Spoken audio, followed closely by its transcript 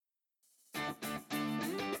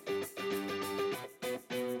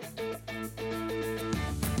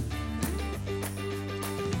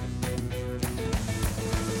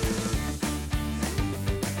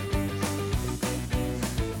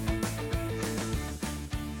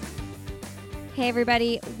Hey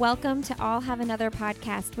everybody, welcome to All Have Another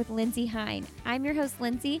podcast with Lindsay Hine. I'm your host,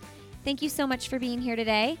 Lindsay. Thank you so much for being here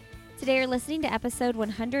today. Today you're listening to episode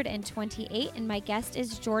 128, and my guest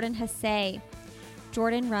is Jordan Hasay.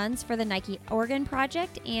 Jordan runs for the Nike Oregon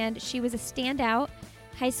Project, and she was a standout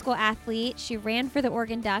high school athlete. She ran for the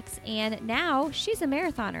Oregon Ducks, and now she's a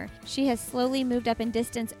marathoner. She has slowly moved up in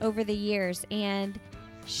distance over the years, and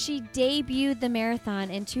she debuted the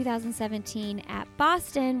marathon in 2017 at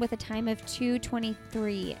Boston with a time of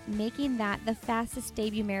 2:23, making that the fastest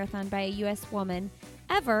debut marathon by a U.S. woman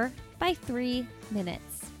ever by 3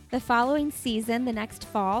 minutes. The following season, the next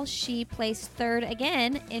fall, she placed third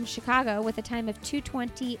again in Chicago with a time of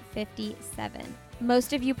 2:20.57.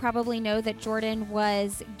 Most of you probably know that Jordan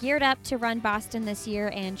was geared up to run Boston this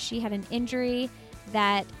year, and she had an injury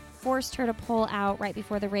that forced her to pull out right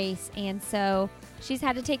before the race, and so she's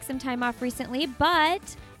had to take some time off recently,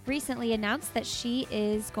 but recently announced that she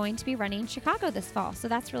is going to be running Chicago this fall. So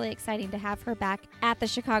that's really exciting to have her back at the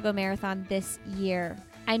Chicago Marathon this year.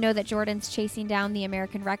 I know that Jordan's chasing down the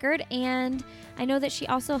American record, and I know that she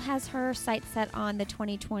also has her sights set on the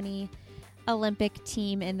 2020 Olympic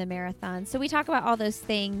team in the marathon. So we talk about all those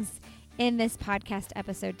things in this podcast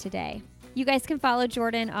episode today. You guys can follow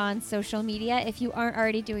Jordan on social media if you aren't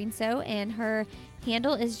already doing so, and her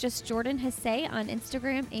handle is just Jordan Hasay on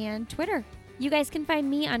Instagram and Twitter. You guys can find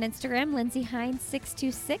me on Instagram, Lindsay Hine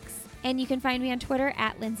 626, and you can find me on Twitter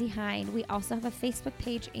at Lindsay Hine. We also have a Facebook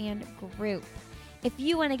page and group. If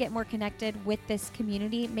you want to get more connected with this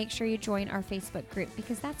community, make sure you join our Facebook group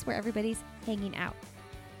because that's where everybody's hanging out.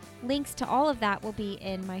 Links to all of that will be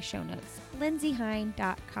in my show notes,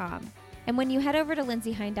 lindsayhine.com. And when you head over to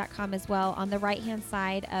lindsayhine.com as well, on the right-hand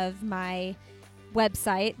side of my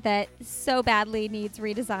website that so badly needs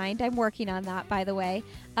redesigned, I'm working on that, by the way,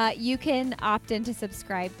 you can opt in to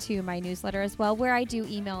subscribe to my newsletter as well, where I do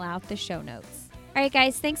email out the show notes. All right,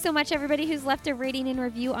 guys, thanks so much, everybody who's left a rating and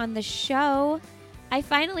review on the show. I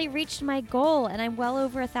finally reached my goal, and I'm well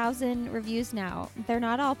over 1,000 reviews now. They're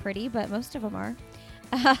not all pretty, but most of them are.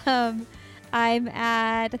 I'm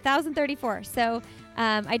at 1,034, so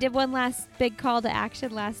I did one last big call to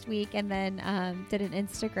action last week, and then did an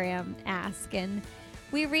Instagram ask, and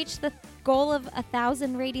we reached the goal of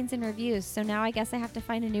 1,000 ratings and reviews. So now I guess I have to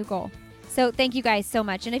find a new goal. So thank you guys so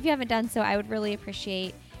much. And if you haven't done so, I would really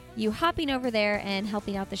appreciate you hopping over there and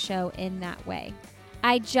helping out the show in that way.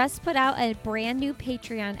 I just put out a brand new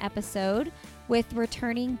Patreon episode with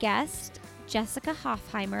returning guest Jessica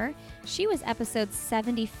Hoffheimer. She was episode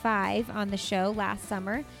 75 on the show last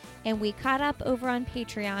summer, and we caught up over on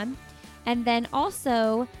Patreon. And then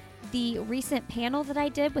also the recent panel that I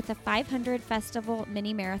did with the 500 Festival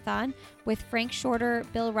Mini Marathon with Frank Shorter,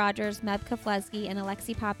 Bill Rogers, Meb Keflezighi, and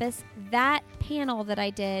Alexi Pappas. That panel that I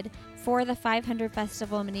did for the 500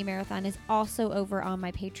 Festival Mini Marathon is also over on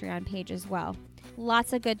my Patreon page as well.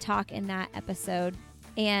 Lots of good talk in that episode,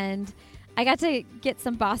 and I got to get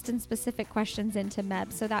some Boston-specific questions into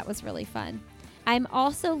Meb, so that was really fun. I'm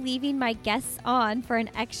also leaving my guests on for an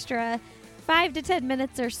extra 5 to 10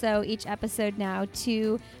 minutes or so each episode now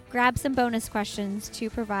to grab some bonus questions to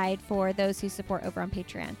provide for those who support over on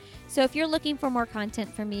Patreon. So if you're looking for more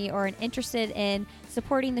content from me or interested in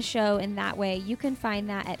supporting the show in that way, you can find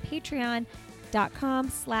that at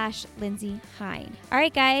patreon.com/Lindsay Hine. All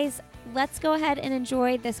right, guys, let's go ahead and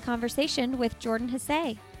enjoy this conversation with Jordan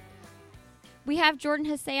Hasay. We have Jordan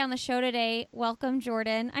Hasay on the show today. Welcome,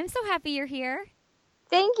 Jordan. I'm so happy you're here.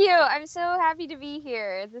 Thank you. I'm so happy to be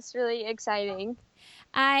here. This is really exciting.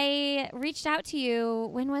 I reached out to you.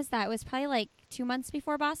 When was that? It was probably like 2 months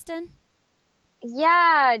before Boston?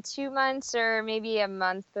 Yeah, 2 months or maybe a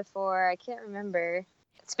month before. I can't remember.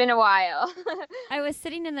 It's been a while. I was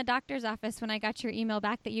sitting in the doctor's office when I got your email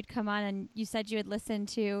back that you'd come on, and you said you had listened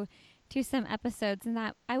to some episodes, and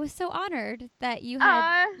that I was so honored that you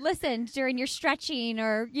had listened during your stretching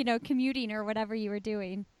or, commuting or whatever you were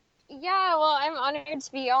doing. Yeah, well, I'm honored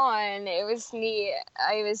to be on. It was neat.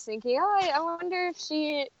 I was thinking, I wonder if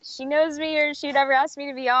she knows me or she'd ever ask me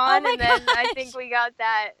to be on. Oh, and then I think we got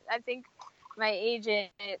that. I think my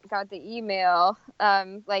agent got the email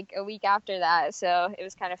like a week after that. So it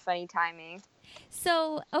was kind of funny timing.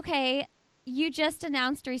 So, okay, you just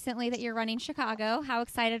announced recently that you're running Chicago. How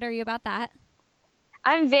excited are you about that?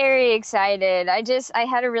 I'm very excited. I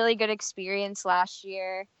had a really good experience last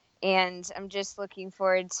year, and I'm just looking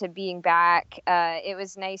forward to being back. It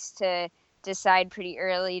was nice to decide pretty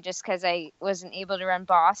early just because I wasn't able to run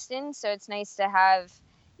Boston. So it's nice to have,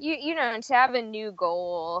 to have a new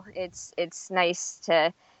goal. It's nice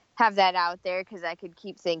to have that out there because I could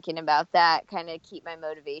keep thinking about that, kind of keep my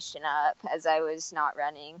motivation up as I was not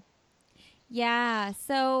running. Yeah.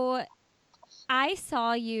 So I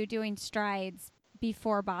saw you doing strides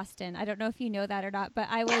before Boston. I don't know if you know that or not, but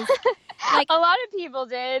I was like, a lot of people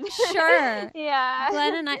did. Sure. Yeah.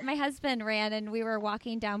 Glenn and my husband ran, and we were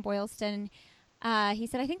walking down Boylston. He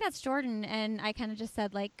said, I think that's Jordan. And I kind of just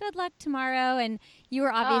said, like, good luck tomorrow. And you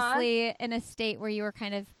were obviously in a state where you were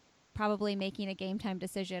kind of probably making a game time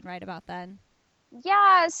decision right about then.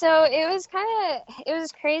 Yeah, so it was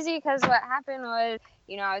crazy because what happened was,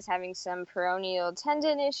 I was having some peroneal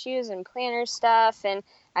tendon issues and plantar stuff, and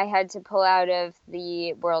I had to pull out of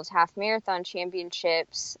the World Half Marathon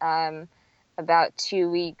Championships about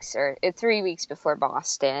 2 weeks or 3 weeks before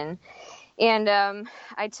Boston. And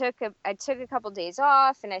I took a couple days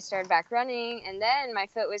off, and I started back running, and then my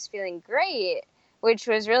foot was feeling great, which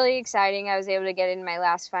was really exciting. I was able to get in my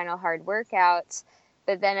last final hard workouts.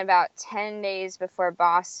 But then about 10 days before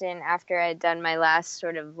Boston, after I had done my last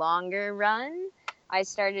sort of longer run, I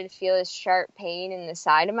started to feel this sharp pain in the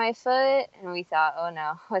side of my foot. And we thought, oh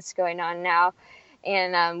no, what's going on now?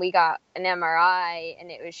 And we got an MRI, and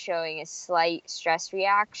it was showing a slight stress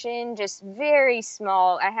reaction, just very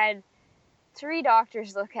small. I had 3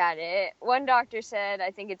 doctors look at it. One doctor said, I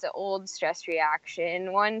think it's an old stress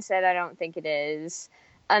reaction. One said, I don't think it is.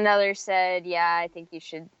 Another said, yeah, I think you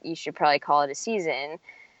should probably call it a season.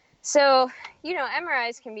 So,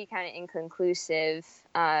 MRIs can be kind of inconclusive,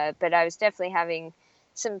 but I was definitely having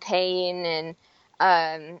some pain.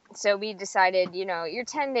 And so we decided, you're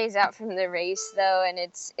 10 days out from the race, though, and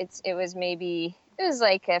it was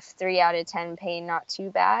like a 3 out of 10 pain, not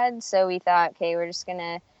too bad. So we thought, okay, we're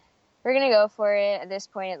going to go for it. At this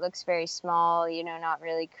point, it looks very small, not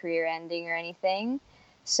really career ending or anything.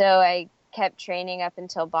 So I kept training up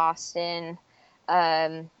until Boston.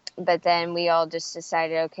 But then we all just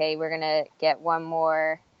decided, okay, we're going to get one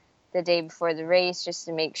more the day before the race just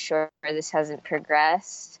to make sure this hasn't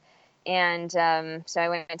progressed. And so I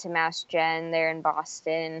went to Mass Gen there in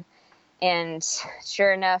Boston. And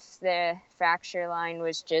sure enough, the fracture line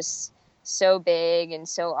was just so big and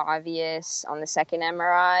so obvious on the second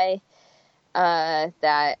MRI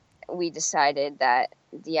that we decided that,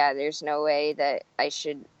 yeah, there's no way that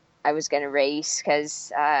I was going to race,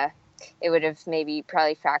 because it would have maybe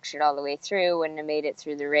probably fractured all the way through, wouldn't have made it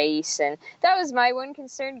through the race. And that was my one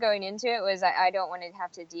concern going into it, was I don't want to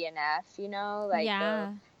have to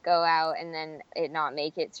DNF, go out and then it not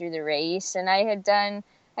make it through the race. And I did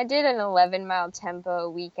an 11-mile tempo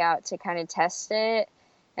week out to kind of test it.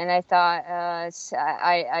 And I thought,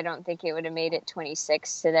 I don't think it would have made it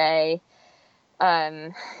 26 today.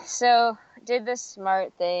 So did the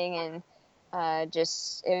smart thing, and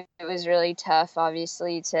it was really tough,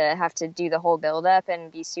 obviously, to have to do the whole build-up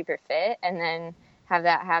and be super fit and then have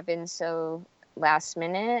that happen so last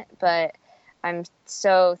minute. But I'm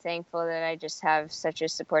so thankful that I just have such a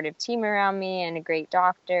supportive team around me and a great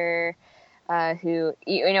doctor who,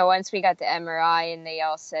 once we got the MRI and they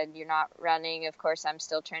all said, you're not running, of course, I'm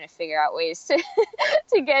still trying to figure out ways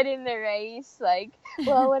to get in the race. Like,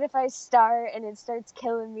 well, what if I start and it starts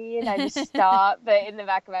killing me and I just stop? But in the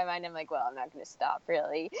back of my mind, I'm like, well, I'm not going to stop,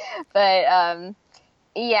 really. But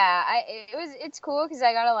yeah, it's cool because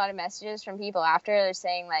I got a lot of messages from people after. They're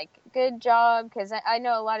saying, like, good job, because I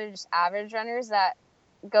know a lot of just average runners that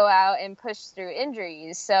go out and push through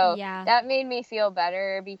injuries. So that made me feel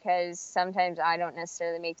better, because sometimes I don't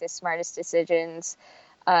necessarily make the smartest decisions.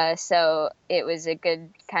 So it was a good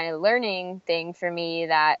kind of learning thing for me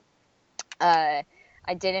that I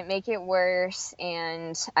didn't make it worse,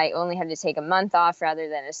 and I only had to take a month off rather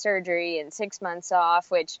than a surgery, and 6 months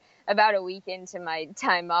off, which about a week into my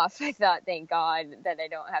time off, I thought, thank God that I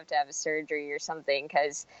don't have to have a surgery or something,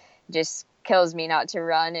 because it just kills me not to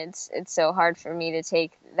run. It's so hard for me to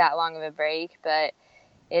take that long of a break, but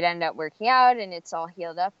it ended up working out, and it's all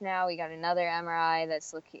healed up now. We got another MRI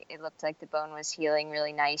it looked like the bone was healing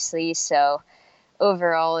really nicely. So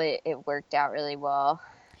overall, it worked out really well.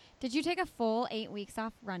 Did you take a full 8 weeks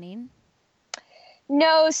off running?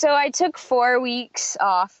 No, so I took 4 weeks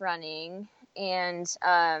off running, and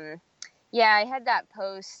I had that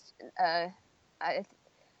post.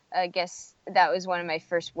 I guess that was one of my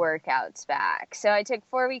first workouts back. So I took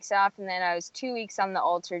 4 weeks off, and then I was 2 weeks on the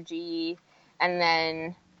Ultra G, and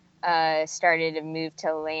then started to move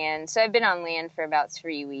to land. So I've been on land for about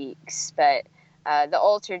 3 weeks, but the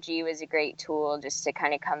Ultra G was a great tool just to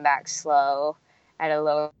kind of come back slow at a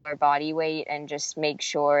lower body weight and just make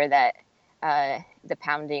sure that the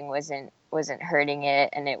pounding wasn't hurting it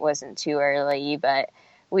and it wasn't too early. But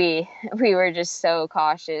we were just so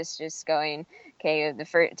cautious, just going, okay, the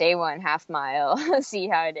first day 1 half mile, see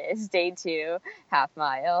how it is. Day 2 half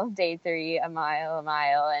mile. Day 3 a mile,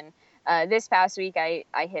 and this past week I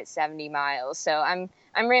hit 70 miles. So I'm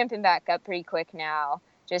ramping back up pretty quick now.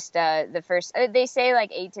 Just the first, they say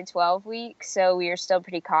like 8 to 12 weeks. So we are still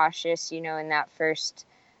pretty cautious, in that first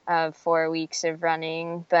 4 weeks of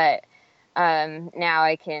running. But now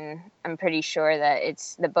I'm pretty sure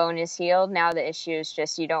that the bone is healed. Now the issue is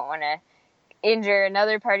just you don't want to injure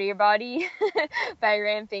another part of your body by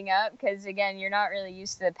ramping up, because again, you're not really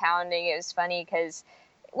used to the pounding. It was funny because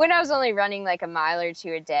when I was only running like a mile or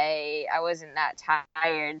two a day, I wasn't that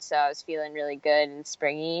tired, so I was feeling really good and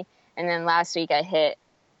springy. And then last week I hit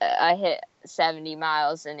 70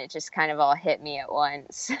 miles and it just kind of all hit me at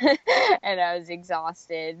once and I was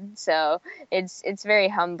exhausted. So it's very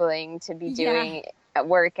humbling to be doing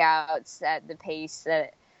workouts at the pace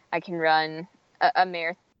that I can run a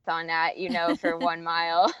marathon at, for 1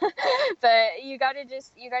 mile. But you got to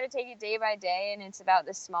take it day by day, and it's about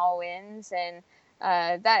the small wins. And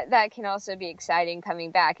that can also be exciting coming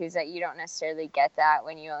back, is that you don't necessarily get that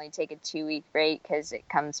when you only take a 2-week break, because it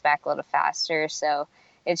comes back a little faster. So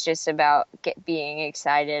it's just about being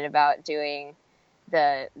excited about doing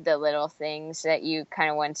the little things that you kind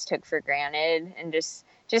of once took for granted, and just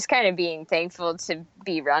kind of being thankful to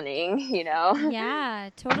be running, Yeah,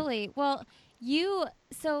 totally. Well, you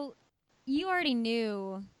already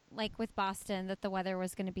knew, like with Boston, that the weather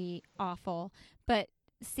was going to be awful, but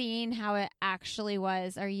seeing how it actually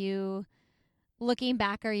was, are you looking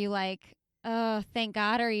back, are you like, oh, thank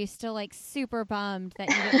God, or are you still like super bummed that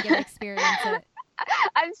you didn't get to experience it?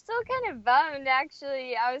 I'm still kind of bummed,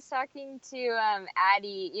 actually. I was talking to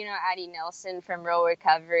Addie Nelson from Roll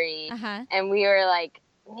Recovery, and we were like,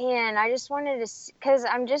 man, I just wanted to, because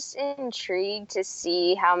I'm just intrigued to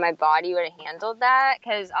see how my body would have handled that,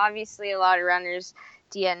 because obviously a lot of runners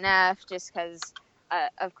DNF just because,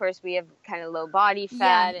 of course, we have kind of low body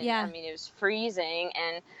fat, and I mean, it was freezing,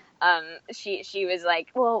 and she was like,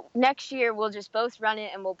 well, next year we'll just both run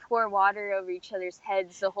it and we'll pour water over each other's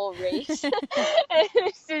heads the whole race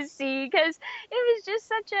to see, because it was just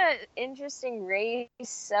such a interesting race.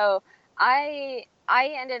 So I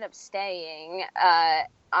ended up staying.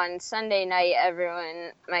 On Sunday night,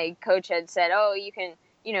 my coach had said, oh, you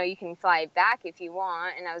can fly back if you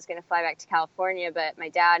want, and I was going to fly back to California, but my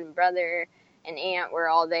dad and brother and aunt were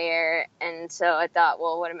all there, and so I thought,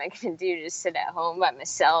 well, what am I going to do? Just sit at home by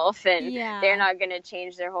myself, and they're not going to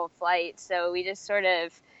change their whole flight. So we just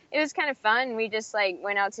it was kind of fun. We just like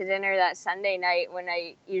went out to dinner that Sunday night, when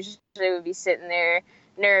I usually would be sitting there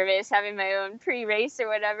nervous having my own pre-race or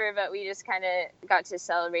whatever, but we just kind of got to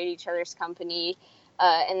celebrate each other's company.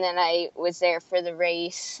 And then I was there for the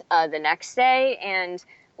race the next day, and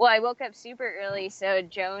well, I woke up super early, so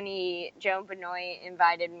Joan Benoit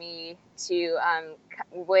invited me to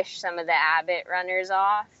wish some of the Abbott runners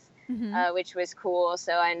off, which was cool.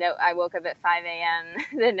 So I woke up at 5 a.m.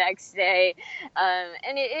 the next day,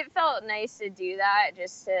 and it felt nice to do that,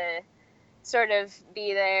 just to sort of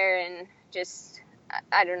be there and just,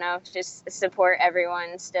 I don't know, just support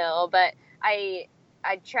everyone still. But I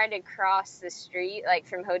tried to cross the street, like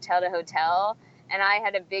from hotel to hotel, and I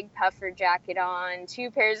had a big puffer jacket on,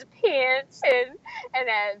 2 pairs of pants, and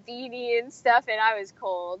a beanie and stuff, and I was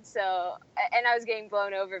cold. So, and I was getting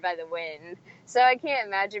blown over by the wind. So I can't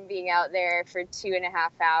imagine being out there for 2.5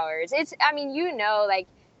 hours. Like,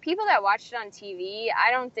 people that watched it on TV,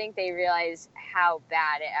 I don't think they realize how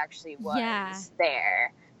bad it actually was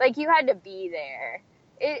there. Like, you had to be there.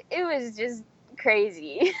 It was just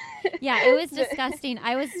crazy. Yeah, it was disgusting.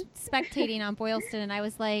 I was spectating on Boylston, and I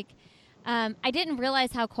was like, I didn't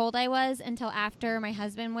realize how cold I was until after my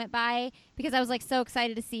husband went by, because I was like so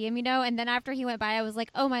excited to see him, and then after he went by, I was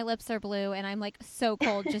like, oh, my lips are blue, and I'm like so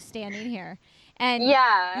cold just standing here. And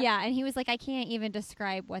and he was like, I can't even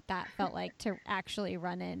describe what that felt like to actually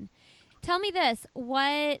run in. Tell me this,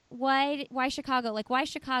 why Chicago? Like, why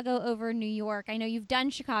Chicago over New York? I know you've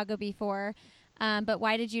done Chicago before, but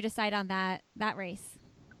why did you decide on that race?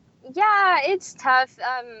 Yeah, it's tough.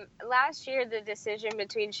 Last year, the decision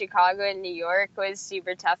between Chicago and New York was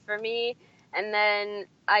super tough for me. And then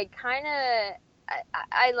I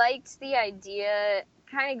liked the idea.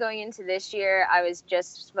 Kind of going into this year, I was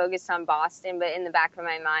just focused on Boston, but in the back of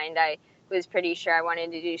my mind, I was pretty sure I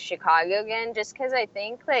wanted to do Chicago again, just because I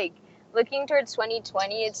think, like, looking towards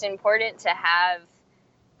 2020, it's important to have,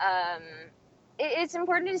 it's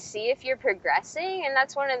important to see if you're progressing. And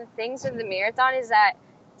that's one of the things of the marathon, is that,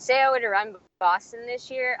 say I would have run Boston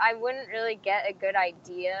this year, I wouldn't really get a good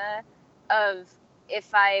idea of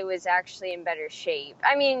if I was actually in better shape.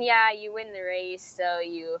 I mean, yeah, you win the race, so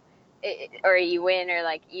you win, or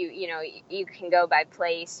like you can go by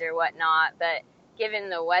place or whatnot. But given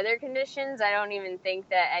the weather conditions, I don't even think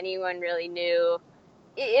that anyone really knew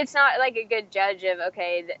it's not like a good judge of,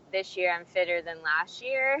 okay, this year I'm fitter than last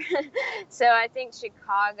year. So I think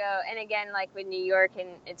Chicago, and again, like with New York, and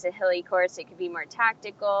it's a hilly course, it could be more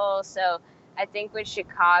tactical. So I think with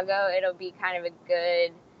Chicago, it'll be kind of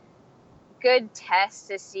a good test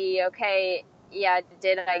to see, okay, yeah,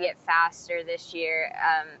 did I get faster this year?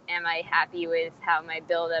 Am I happy with how my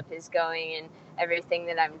buildup is going and everything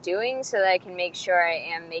that I'm doing, so that I can make sure I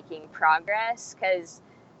am making progress? Because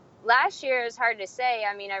last year it was hard to say.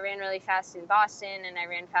 I mean, I ran really fast in Boston and I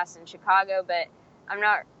ran fast in Chicago, but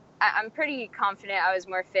I'm pretty confident I was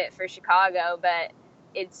more fit for Chicago, but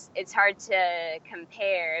it's hard to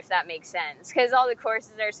compare, if that makes sense, because all the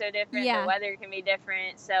courses are so different. Yeah. The weather can be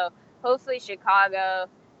different. So hopefully Chicago,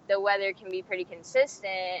 the weather can be pretty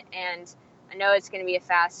consistent, and I know it's going to be a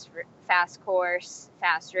fast course,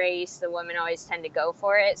 fast race. The women always tend to go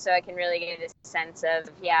for it, so I can really get a sense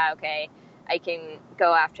of, yeah, okay, I can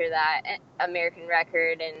go after that American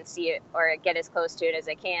record and see it, or get as close to it as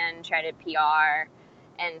I can, try to PR.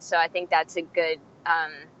 And so I think that's a good,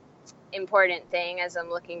 important thing as I'm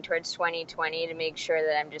looking towards 2020, to make sure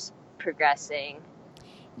that I'm just progressing.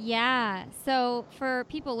 Yeah. So for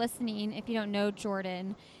people listening, if you don't know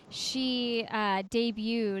Jordan, she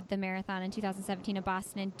debuted the marathon in 2017 in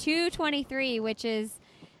Boston in 2:23, which is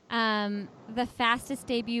the fastest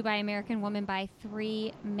debut by an American woman by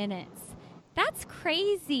 3 minutes. That's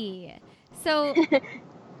crazy. So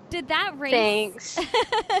did that race Thanks.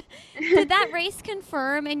 did that race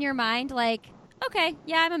confirm in your mind, like, okay,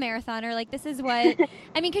 yeah, I'm a marathoner, like, this is what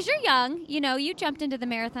I mean, because you're young, you jumped into the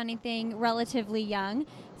marathoning thing relatively young.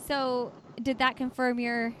 So did that confirm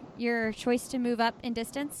your choice to move up in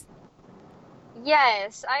distance?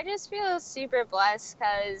 Yes, I just feel super blessed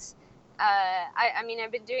because I mean,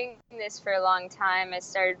 I've been doing this for a long time. I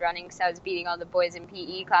started running because I was beating all the boys in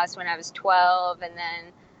PE class when I was 12, and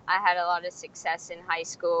then I had a lot of success in high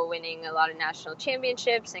school, winning a lot of national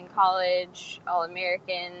championships, in college,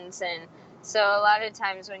 All-Americans. And so a lot of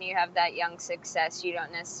times when you have that young success, you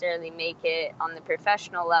don't necessarily make it on the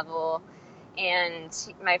professional level. And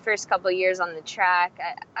my first couple of years on the track,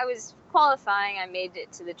 I was qualifying. I made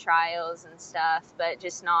it to the trials and stuff, but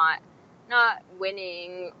just not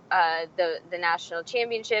winning the national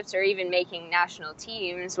championships, or even making national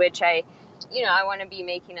teams, which I want to be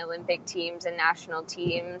making Olympic teams and national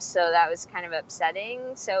teams. So that was kind of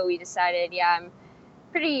upsetting. So we decided, yeah, I'm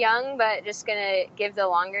pretty young, but just going to give the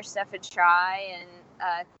longer stuff a try.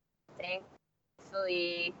 And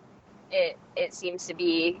thankfully, it seems to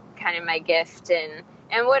be kind of my gift and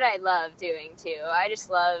what I love doing too. I just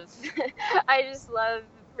love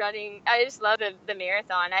running. I just love the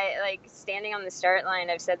marathon. I like standing on the start line.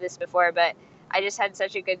 I've said this before, but I just had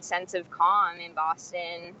such a good sense of calm in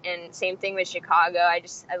Boston, and same thing with Chicago. I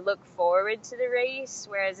look forward to the race,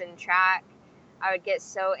 whereas in track, I would get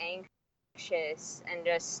so anxious and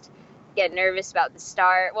just get nervous about the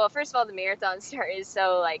start. Well, first of all, the marathon start is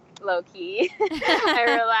so like low key and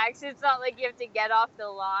relaxed. It's not like you have to get off the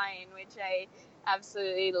line, which I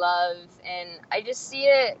absolutely love. And I just see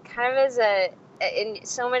it kind of as and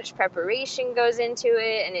so much preparation goes into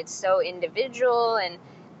it, and it's so individual, and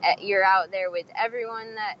you're out there with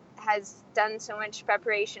everyone that has done so much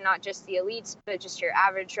preparation, not just the elites, but just your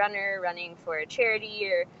average runner running for a charity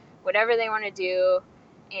or whatever they want to do.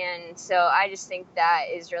 And so I just think that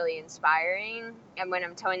is really inspiring. And when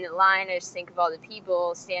I'm towing the line, I just think of all the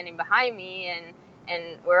people standing behind me,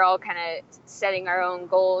 and we're all kind of setting our own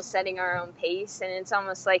goals, setting our own pace, and it's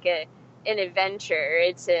almost like an adventure.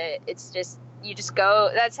 It's just, you just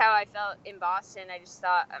go. That's how I felt in Boston. I just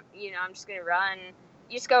thought, I'm just gonna run.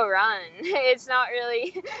 You just go run. It's not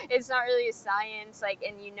really a science. Like,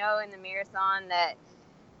 and in the marathon that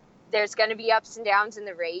there's going to be ups and downs in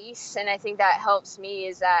the race. And I think that helps me,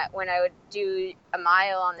 is that when I would do a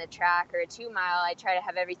mile on the track or a 2 mile, I try to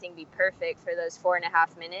have everything be perfect for those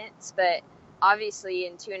 4.5 minutes. But obviously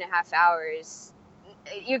in 2.5 hours,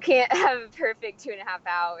 you can't have a perfect 2.5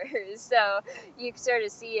 hours. So you sort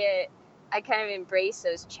of see it. I kind of embrace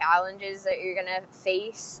those challenges that you're going to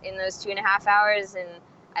face in those 2.5 hours. And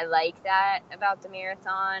I like that about the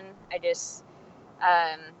marathon.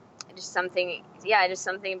 just something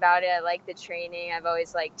about it. I like the training. I've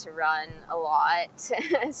always liked to run a lot.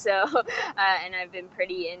 So, and I've been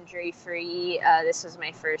pretty injury free. This was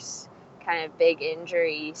my first kind of big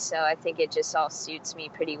injury. So I think it just all suits me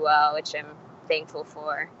pretty well, which I'm thankful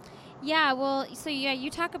for. Yeah, well, so yeah, you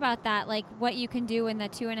talk about that, like what you can do in the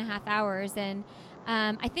 2.5 hours. And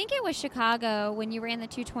I think it was Chicago when you ran the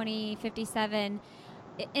 2:20:57.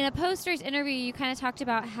 In a post-race interview, you kind of talked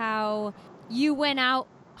about how you went out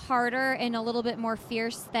harder and a little bit more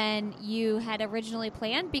fierce than you had originally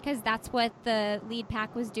planned, because that's what the lead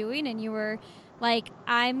pack was doing, and you were like,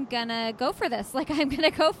 I'm gonna go for this. Like, I'm gonna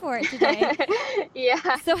go for it today.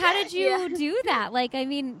 Yeah. So how did you do that? Like, I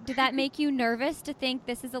mean, did that make you nervous to think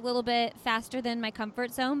this is a little bit faster than my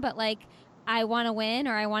comfort zone, but like, I want to win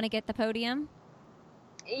or I want to get the podium?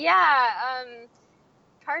 Yeah.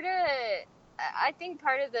 I think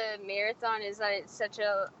part of the marathon is that it's such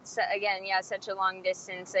a long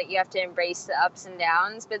distance that you have to embrace the ups and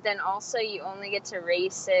downs, but then also you only get to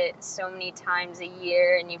race it so many times a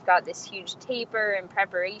year, and you've got this huge taper and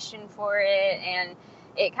preparation for it, and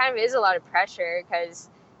it kind of is a lot of pressure because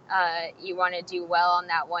you want to do well on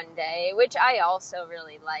that one day, which I also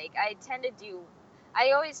really like.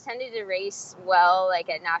 I always tended to race well, like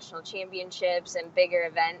at national championships and bigger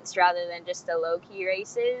events, rather than just the low-key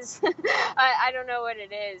races. I don't know what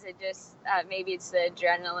it is. It just maybe it's the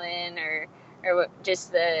adrenaline or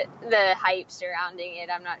just the hype surrounding it.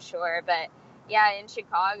 I'm not sure, but yeah, in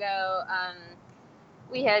Chicago,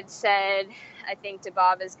 we had said, I think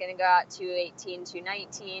Dababa's going to go out 2:18,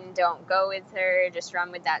 2:19. Don't go with her. Just run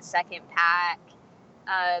with that second pack.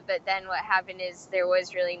 But then what happened is there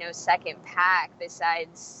was really no second pack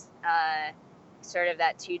besides sort of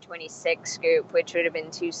that 2:26 group, which would have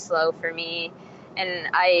been too slow for me. And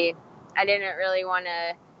I didn't really want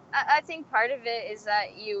to. I think part of it is that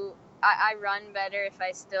I run better if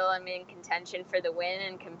I still am in contention for the win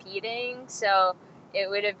and competing. So it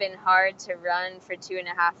would have been hard to run for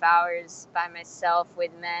 2.5 hours by myself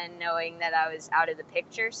with men, knowing that I was out of the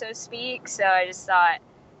picture, so to speak. So I just thought,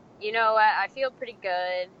 you know what, I feel pretty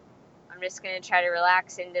good. I'm just going to try to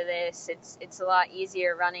relax into this. It's a lot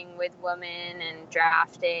easier running with women and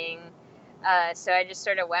drafting. So I just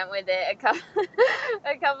sort of went with it.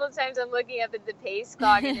 A couple of times I'm looking up at the pace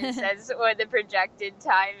clock and it says what the projected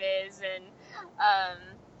time is. And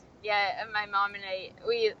my mom and I,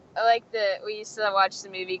 we used to watch the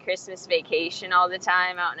movie Christmas Vacation all the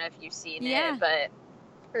time. I don't know if you've seen it, but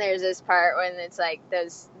there's this part when it's like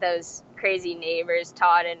those crazy neighbors,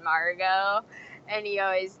 Todd and Margot, and he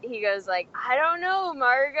goes like, I don't know,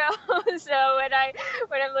 Margot. So when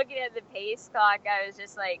I'm looking at the pace clock, I was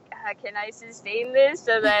just like, can I sustain this?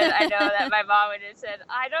 So then I know that my mom would have said,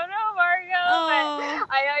 I don't know, Margot.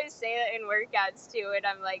 But I always say that in workouts too, and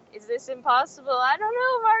I'm like, is this impossible? I don't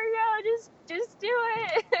know, Margot. Just do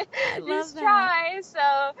it. Just try. So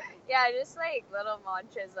yeah, just like little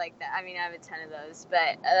mantras like that. I mean, I have a ton of those,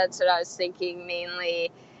 but that's what I was thinking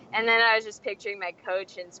mainly. And then I was just picturing my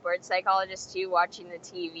coach and sports psychologist too, watching the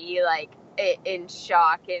TV, like in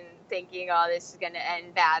shock and thinking, oh, this is going to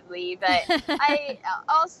end badly. But I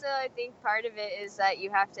think part of it is that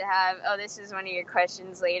you have to have, this is one of your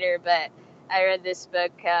questions later, but I read this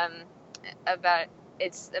book about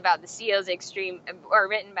the SEALs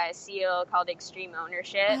written by a SEAL called Extreme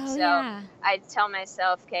Ownership. I tell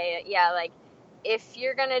myself, okay, yeah, like if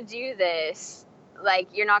you're going to do this, like,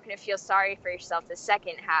 you're not going to feel sorry for yourself the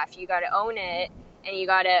second half. You got to own it, and you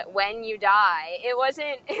got to, when you die, it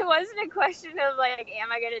wasn't a question of like,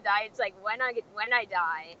 am I going to die? It's like, when I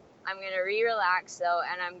die, I'm going to relax though,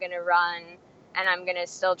 and I'm going to run, and I'm going to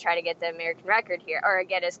still try to get the American record here, or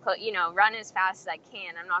get as close, run as fast as I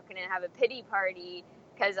can. I'm not going to have a pity party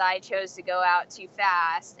because I chose to go out too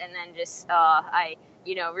fast and then just,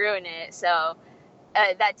 ruin it. So,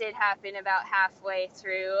 that did happen about halfway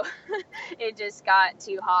through. It just got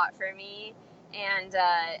too hot for me. And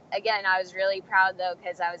again, I was really proud, though,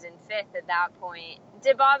 because I was in fifth at that point.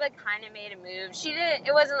 Dababa kind of made a move.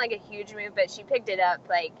 It wasn't like a huge move, but she picked it up,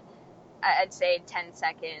 like, I'd say 10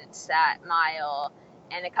 seconds that mile.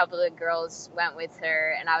 And a couple of girls went with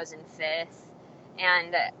her, and I was in fifth.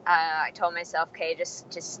 And I told myself, okay,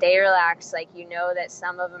 just stay relaxed. Like, that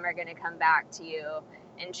some of them are going to come back to you.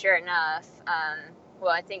 And sure enough,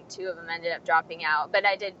 I think 2 of them ended up dropping out, but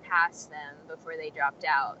I did pass them before they dropped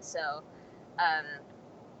out. So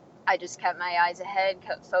I just kept my eyes ahead,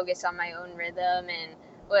 focused on my own rhythm. And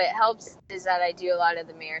what helps is that I do a lot of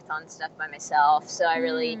the marathon stuff by myself. So I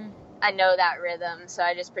know that rhythm. So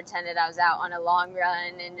I just pretended I was out on a long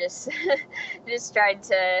run and just tried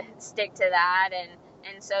to stick to that.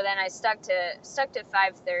 And so then I stuck to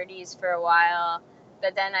 5:30s for a while.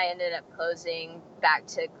 But then I ended up closing back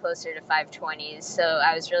to closer to 5:20s. So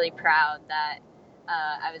I was really proud that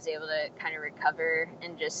I was able to kind of recover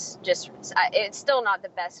and just it's still not the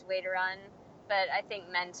best way to run, but I think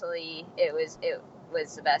mentally it was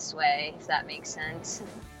the best way, if that makes sense.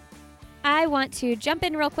 I want to jump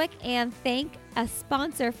in real quick and thank a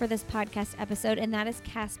sponsor for this podcast episode, and that is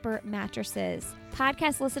Casper Mattresses.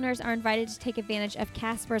 Podcast listeners are invited to take advantage of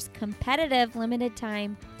Casper's competitive limited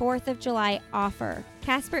time 4th of July offer.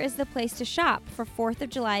 Casper is the place to shop for 4th of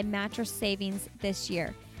July mattress savings this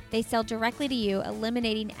year. They sell directly to you,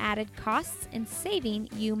 eliminating added costs and saving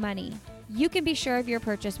you money. You can be sure of your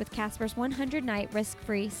purchase with Casper's 100-night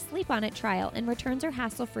risk-free sleep-on-it trial, and returns are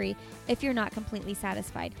hassle-free if you're not completely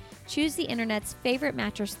satisfied. Choose the internet's favorite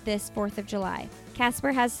mattress this 4th of July.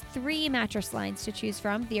 Casper has 3 mattress lines to choose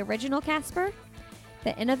from: the original Casper,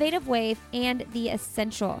 the Innovative Wave, and the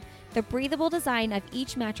Essential. The breathable design of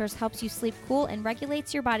each mattress helps you sleep cool and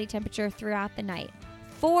regulates your body temperature throughout the night.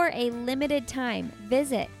 For a limited time,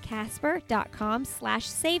 visit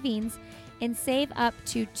casper.com/savings and save up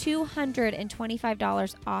to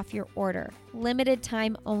 $225 off your order. Limited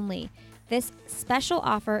time only. This special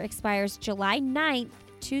offer expires July 9th,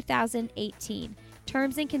 2018.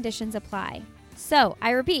 Terms and conditions apply. So, I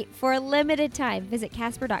repeat, for a limited time, visit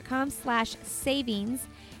casper.com/savings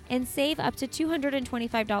and save up to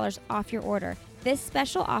 $225 off your order. This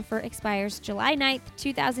special offer expires July 9th,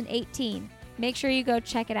 2018. Make sure you go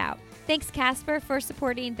check it out. Thanks, Casper, for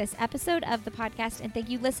supporting this episode of the podcast, and thank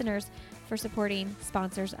you, listeners, for supporting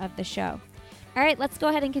sponsors of the show. All right, let's go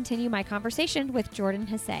ahead and continue my conversation with Jordan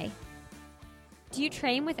Hasay. Do you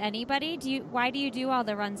train with anybody? Why do you do all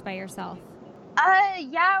the runs by yourself?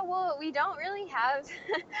 Yeah, well, we don't really have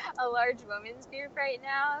a large women's group right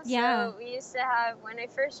now. Yeah. So we used to have, when I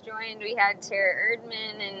first joined, we had Tara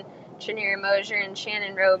Erdman and Trinier Mosier and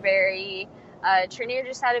Shannon Rowberry. Trinier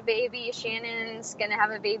just had a baby. Shannon's going to have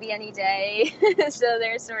a baby any day. So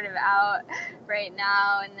they're sort of out right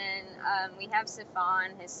now. And then we have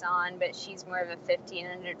Sifan Hassan, but she's more of a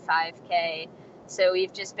 1,500 5K. So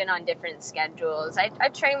we've just been on different schedules. I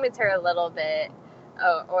train with her a little bit.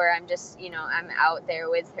 Or I'm just, I'm out there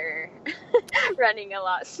with her running a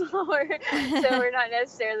lot slower. So we're not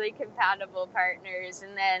necessarily compatible partners.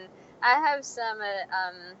 And then I have some,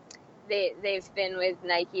 they've been with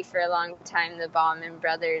Nike for a long time, the Bauman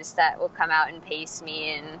brothers, that will come out and pace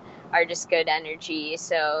me and are just good energy.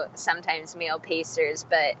 So sometimes male pacers.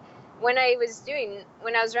 But when I was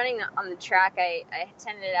running on the track, I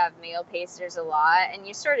tended to have male pacers a lot, and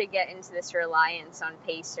you sort of get into this reliance on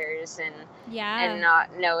pacers and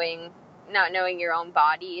not knowing your own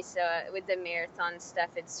body. So with the marathon stuff,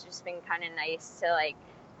 it's just been kind of nice to like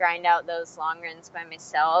grind out those long runs by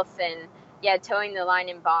myself. And yeah, towing the line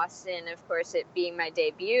in Boston, of course, it being my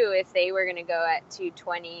debut, if they were going to go at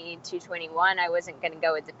 2:20, 2:21, I wasn't going to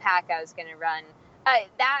go with the pack. I was going to run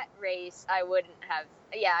that race. I would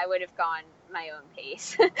have gone my own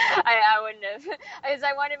pace. I wouldn't have, because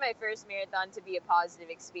I wanted my first marathon to be a positive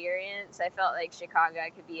experience. I felt like Chicago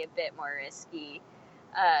could be a bit more risky.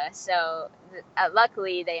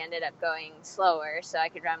 Luckily they ended up going slower so I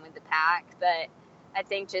could run with the pack. But I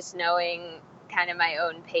think just knowing kind of my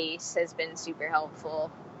own pace has been super helpful.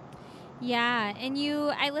 Yeah. And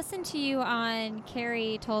I listened to you on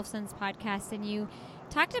Carrie Tolfson's podcast, and you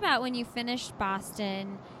talked about when you finished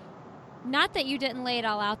Boston, not that you didn't lay it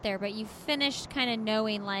all out there, but you finished kind of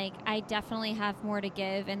knowing like, I definitely have more to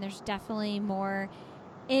give and there's definitely more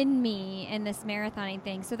in me in this marathoning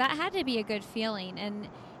thing. So that had to be a good feeling, and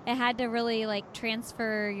it had to really like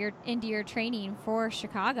transfer into your training for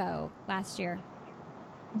Chicago last year.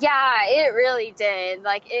 Yeah, it really did.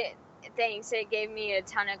 Thanks. It gave me a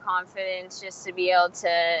ton of confidence just to be able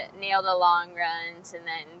to nail the long runs and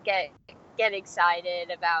then get excited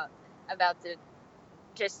about the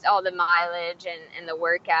just all the mileage and the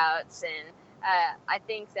workouts. And I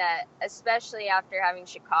think that especially after having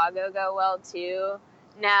Chicago go well too,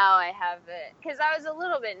 now I have it, because I was a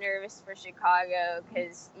little bit nervous for Chicago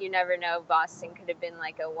because you never know, Boston could have been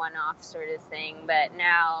like a one-off sort of thing. But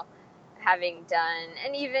now having done,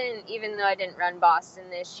 and even though I didn't run Boston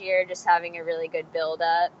this year, just having a really good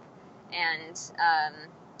build-up and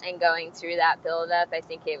going through that build-up, I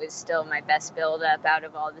think it was still my best build-up out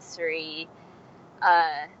of all the three,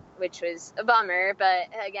 which was a bummer. But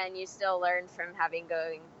again, you still learn from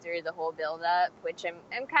going through the whole build-up, which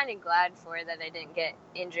I'm kind of glad for, that I didn't get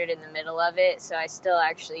injured in the middle of it. So I still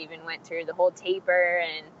actually even went through the whole taper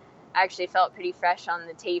and actually felt pretty fresh on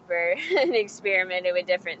the taper and experimented with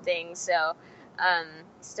different things. So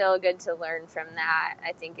still good to learn from that.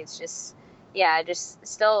 I think it's just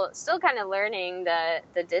still kind of learning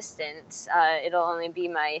the distance. It'll only be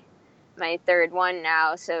my third one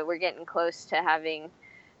now, so we're getting close to having.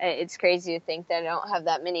 It's crazy to think that I don't have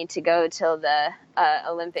that many to go till the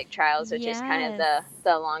Olympic trials, which is kind of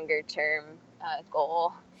the longer term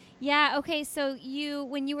goal. Yeah. Okay. So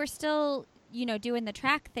when you were still, doing the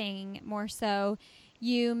track thing more so,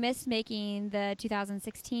 you missed making the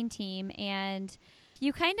 2016 team, and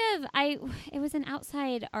You it was an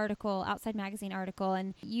Outside Magazine article,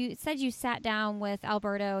 and you said you sat down with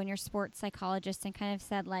Alberto and your sports psychologist and kind of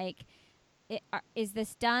said, like, is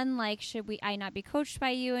this done? Like, I not be coached by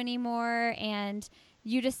you anymore? And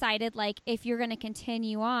you decided, like, if you're going to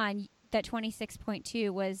continue on, that 26.2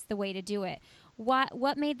 was the way to do it.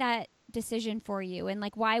 What made that decision for you? And,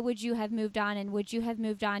 like, why would you have moved on? And would you have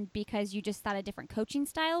moved on because you just thought a different coaching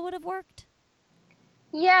style would have worked?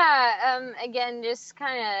 Yeah, again, just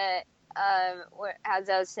kind of, as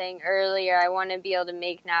I was saying earlier, I want to be able to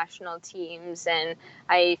make national teams, and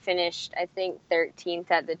I finished, I think,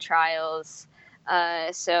 13th at the trials,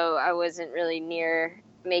 so I wasn't really near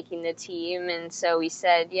making the team, and so we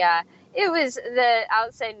said, yeah, it was, the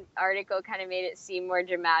Outside article kind of made it seem more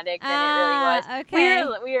dramatic than it really was. Okay.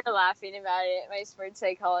 We were laughing about it, my sports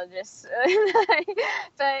psychologist,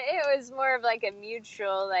 but it was more of like a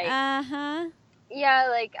mutual, like, yeah,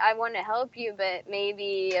 like, I want to help you, but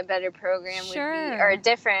maybe a better program would be, or a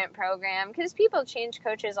different program, because people change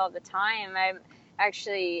coaches all the time. I'm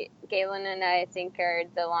actually, Galen and I think are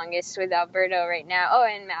the longest with Alberto right now. Oh,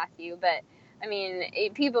 and Matthew, but I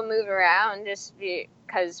mean, people move around just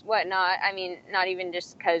because whatnot. I mean, not even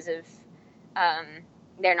just because of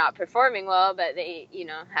they're not performing well, but they,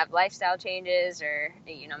 have lifestyle changes or,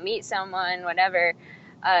 meet someone, whatever.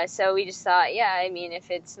 So we just thought, yeah, I mean,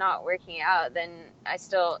 if it's not working out, then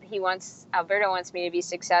Alberto wants me to be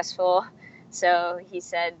successful. So he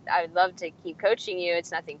said, I would love to keep coaching you.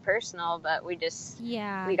 It's nothing personal, but we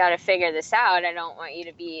got to figure this out. I don't want you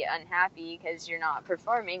to be unhappy because you're not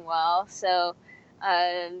performing well. So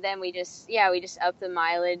then we just upped the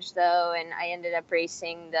mileage though. And I ended up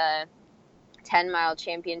racing the 10-mile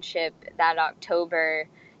championship that October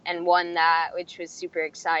and won that, which was super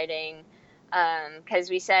exciting. Because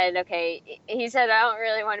we said, okay, he said, I don't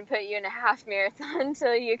really want to put you in a half marathon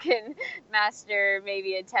until you can master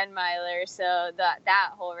maybe a 10-miler. So that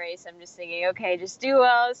whole race, I'm just thinking, okay, just do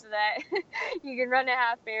well so that you can run a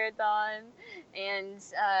half marathon. And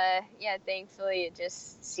thankfully it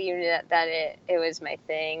just seemed that it was my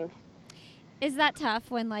thing. Is that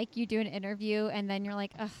tough when, like, you do an interview and then you're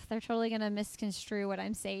like, ugh, they're totally going to misconstrue what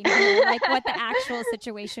I'm saying here, like what the actual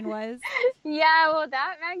situation was? Yeah, well,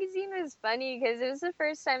 that magazine was funny because it was the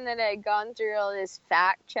first time that I had gone through all this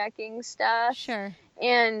fact-checking stuff. Sure.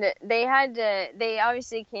 And they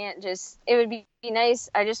obviously can't just, it would be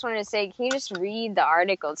nice, I just wanted to say, can you just read the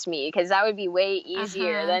article to me? Because that would be way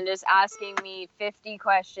easier than just asking me 50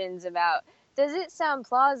 questions about, does it sound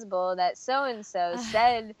plausible that so-and-so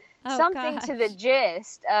said something to the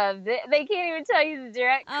gist of they can't even tell you the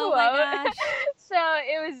direct quote. My gosh. So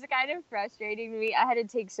it was kind of frustrating to me. I had to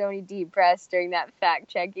take so many deep breaths during that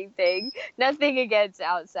fact-checking thing. Nothing against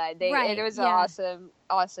Outside. It was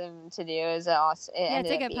awesome to do. It was awesome.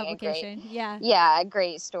 It's a good publication. A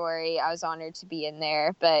great story. I was honored to be in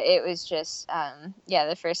there, but it was just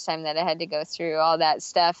the first time that I had to go through all that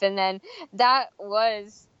stuff. And then that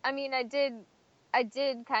was, I mean, I did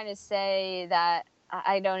kind of say that,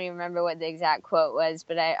 I don't even remember what the exact quote was,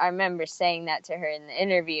 but I remember saying that to her in the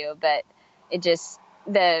interview, but it just,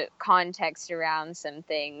 the context around some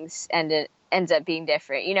things ends up being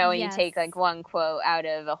different, when you take like one quote out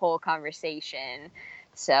of a whole conversation.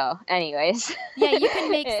 So anyways. Yeah, you can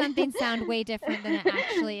make something sound way different than it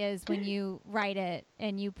actually is when you write it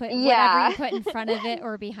and you put whatever you put in front of it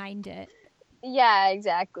or behind it. Yeah,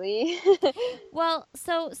 exactly. Well,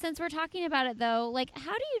 so since we're talking about it though, like,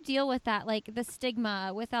 how do you deal with that, like the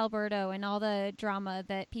stigma with Alberto and all the drama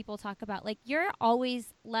that people talk about? Like, you're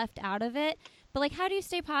always left out of it, but like, how do you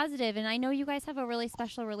stay positive? And I know you guys have a really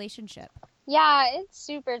special relationship. Yeah, it's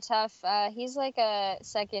super tough. He's like a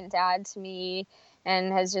second dad to me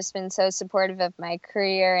and has just been so supportive of my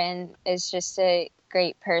career and is just a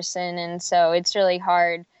great person. And so it's really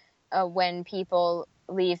hard when people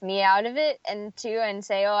leave me out of it and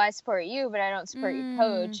say, oh, I support you, but I don't support your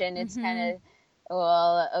coach. And it's kind of,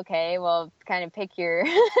 well, okay, well, kind of pick your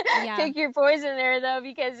pick your poison there though,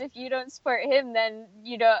 because if you don't support him, then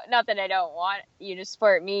you don't, not that I don't want you to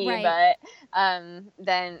support me, but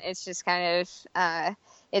then it's just kind of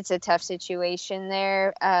it's a tough situation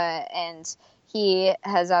there. And he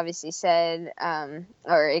has obviously said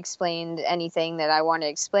or explained anything that I want to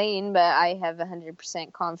explain, but I have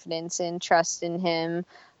 100% confidence and trust in him,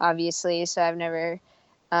 obviously. So I've never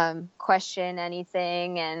questioned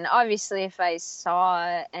anything. And obviously, if I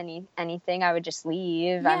saw anything, I would just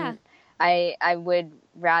leave. Yeah. I would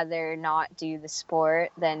rather not do the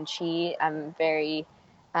sport than cheat. I'm very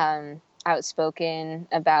outspoken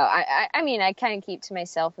about, I mean, I kind of keep to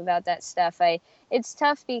myself about that stuff. It's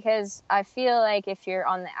tough because I feel like if you're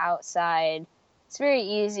on the outside, it's very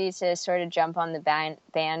easy to sort of jump on the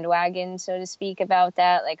bandwagon, so to speak, about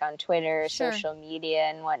that, like on Twitter, Sure. social media,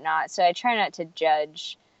 and whatnot. So I try not to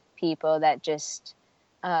judge people that just,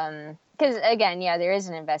 because again, yeah, there is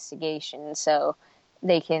an investigation, so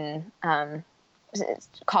they can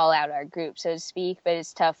call out our group, so to speak. But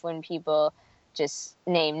it's tough when people just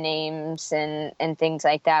name names and things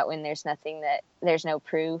like that when there's no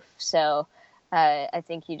proof. So I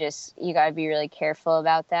think you got to be really careful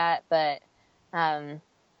about that, but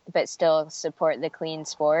still support the clean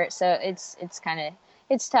sport. So it's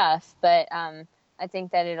tough, but I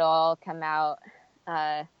think that it'll all come out.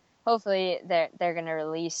 Hopefully they're going to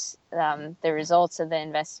release the results of the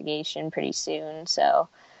investigation pretty soon. So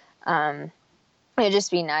it'd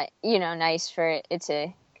just be nice for it to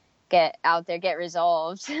get out there, get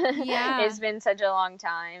resolved. Yeah. It's been such a long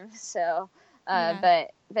time. So Yeah.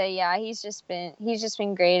 but yeah, he's just been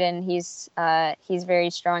great, and he's very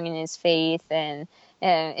strong in his faith, and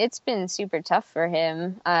it's been super tough for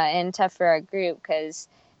him and tough for our group, because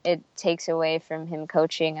it takes away from him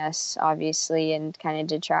coaching us, obviously, and kind of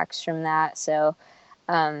detracts from that. So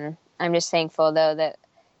I'm just thankful, though, that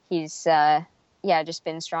he's just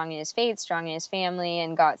been strong in his faith, strong in his family,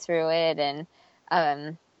 and got through it,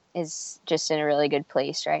 and is just in a really good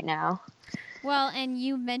place right now. Well, and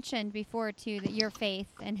you mentioned before, too, that your faith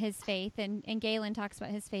and his faith, and Galen talks about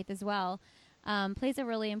his faith as well, plays a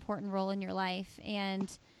really important role in your life.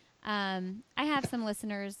 And I have some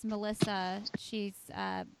listeners. Melissa, she's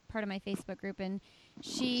part of my Facebook group, and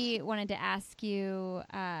she wanted to ask you,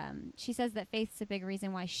 she says that faith's a big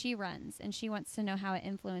reason why she runs, and she wants to know how it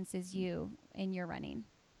influences you in your running.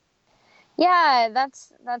 Yeah,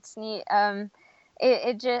 that's neat.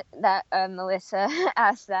 It just that Melissa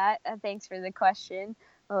asked that. Thanks for the question,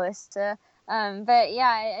 Melissa. But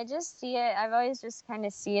yeah, I just see it. I've always just kind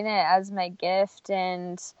of seen it as my gift,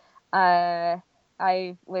 and I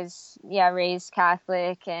was raised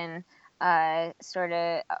Catholic, and sort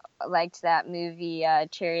of liked that movie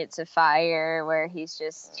Chariots of Fire, where he's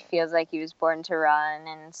just feels like he was born to run,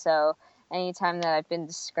 and so anytime that I've been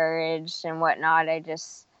discouraged and whatnot, I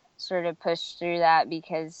just sort of push through that,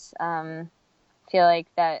 because feel like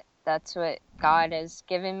that's what God has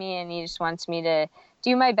given me, and he just wants me to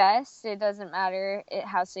do my best. It doesn't matter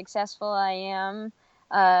how successful I am,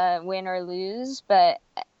 win or lose, but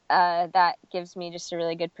that gives me just a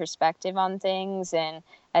really good perspective on things, and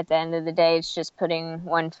at the end of the day, it's just putting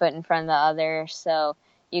one foot in front of the other, so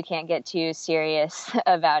you can't get too serious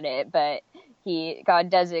about it, but God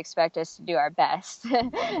does expect us to do our best,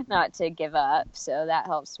 not to give up. So that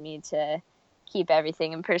helps me to keep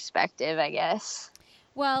everything in perspective, I guess.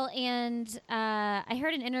 Well, and I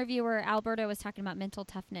heard an interview where Alberto was talking about mental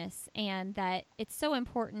toughness, and that it's so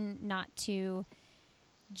important not to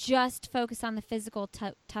just focus on the physical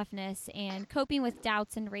toughness and coping with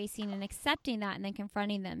doubts and racing and accepting that and then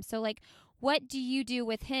confronting them. So, like, what do you do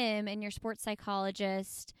with him and your sports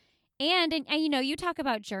psychologist? And you talk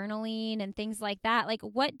about journaling and things like that. Like,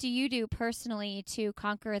 what do you do personally to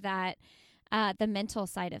conquer that, the mental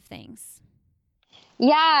side of things?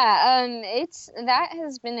 Yeah, that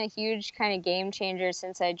has been a huge kind of game changer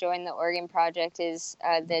since I joined the Oregon Project, is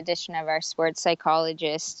the addition of our sports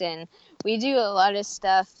psychologist, and we do a lot of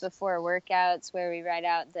stuff before workouts where we write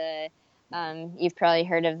out you've probably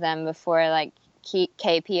heard of them before, like key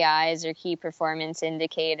KPIs, or key performance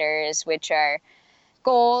indicators, which are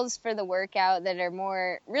goals for the workout that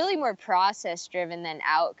are really more process driven than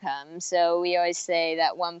outcome. So we always say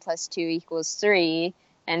that 1 + 2 = 3,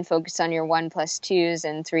 and focus on your 1 + 2s,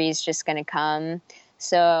 and 3 is just going to come.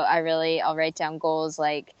 So I'll write down goals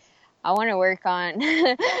like, I want to work on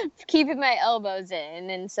keeping my elbows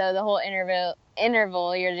in. And so the whole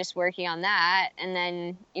interval, you're just working on that. And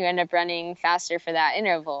then you end up running faster for that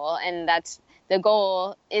interval. And that's the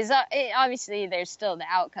goal. Obviously there's still the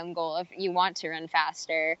outcome goal if you want to run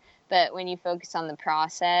faster. But when you focus on the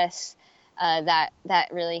process, that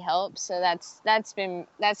really helps. So that's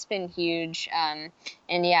been huge.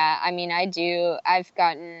 And yeah, I mean,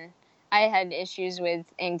 I had issues with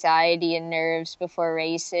anxiety and nerves before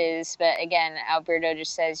races, but again, Alberto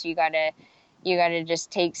just says you gotta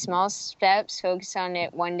just take small steps, focus on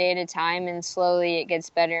it one day at a time, and slowly it gets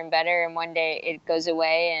better and better, and one day it goes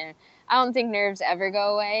away. And I don't think nerves ever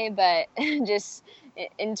go away, but just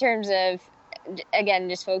in terms of, again,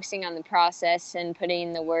 just focusing on the process and putting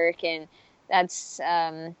in the work, and that's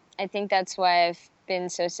I think that's why I've been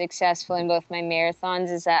so successful in both my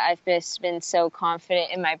marathons, is that I've just been so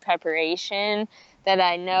confident in my preparation that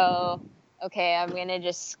I know, okay, I'm going to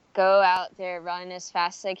just go out there, run as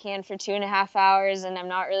fast as I can for 2.5 hours, and I'm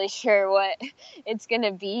not really sure what it's going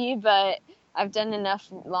to be, but I've done enough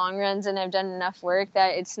long runs and I've done enough work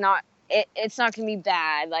that it's not going to be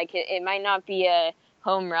bad. Like it might not be a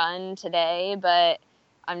home run today, but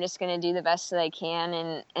I'm just going to do the best that I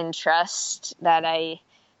can and trust that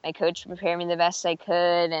my coach prepared me the best I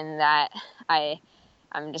could, and that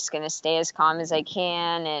I'm just going to stay as calm as I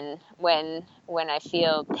can. And when I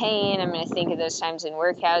feel pain, I'm going to think of those times in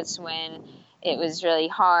workouts when it was really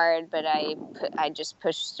hard, but I just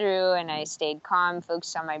pushed through and I stayed calm,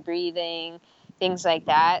 focused on my breathing, things like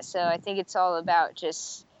that. So I think it's all about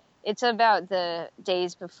it's about the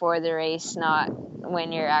days before the race, not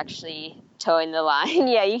when you're actually towing the line.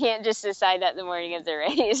 Yeah, you can't just decide that the morning of the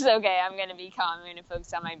race, okay, I'm going to be calm, I'm going to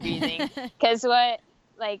focus on my breathing. Because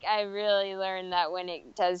I really learned that when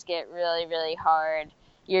it does get really, really hard,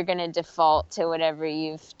 you're going to default to whatever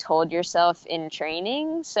you've told yourself in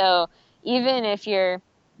training. So even if you're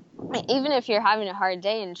having a hard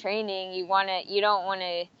day in training, you don't want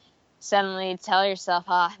to suddenly tell yourself,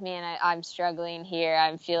 oh man, I'm struggling here,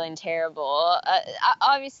 I'm feeling terrible.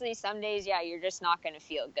 Obviously some days, yeah, you're just not going to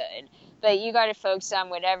feel good, but you got to focus on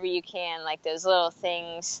whatever you can, like those little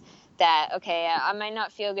things that, okay, I might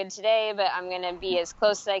not feel good today, but I'm going to be as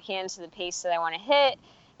close as I can to the pace that I want to hit,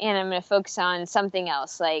 and I'm going to focus on something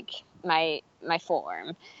else, like my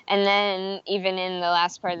form. And then even in the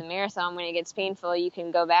last part of the marathon, when it gets painful, you can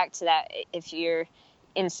go back to that. If you're,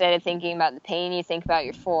 instead of thinking about the pain, you think about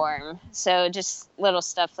your form. So just little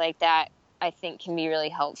stuff like that, I think, can be really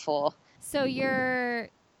helpful. So your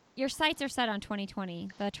sights are set on 2020,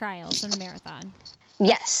 the trials and the marathon.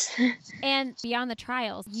 Yes. And beyond the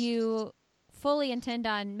trials, you fully intend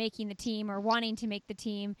on making the team or wanting to make the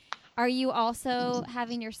team. Are you also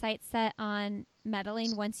having your sights set on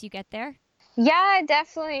medaling once you get there? Yeah,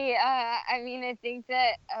 definitely. I think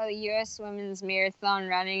that U.S. women's marathon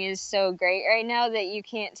running is so great right now that you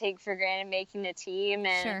can't take for granted making the team.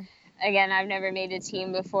 And sure. Again, I've never made a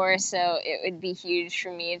team before, so it would be huge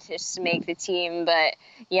for me to just make the team. But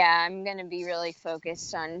yeah, I'm going to be really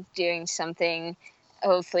focused on doing something,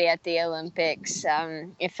 hopefully at the Olympics,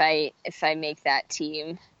 if I make that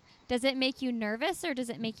team. Does it make you nervous, or does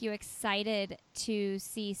it make you excited to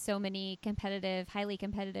see so many highly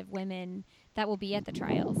competitive women that will be at the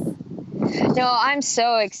trials? No, I'm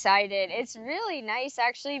so excited. It's really nice,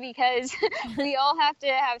 actually, because we all have to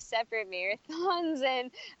have separate marathons,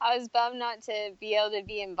 and I was bummed not to be able to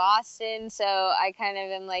be in Boston. So I kind of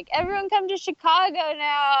am like, everyone come to Chicago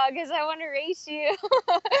now because I want to race you.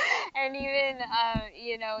 And even,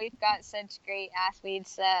 we've got such great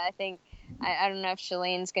athletes that I think, I don't know if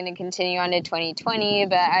Shalene's going to continue on to 2020,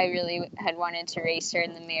 but I really had wanted to race her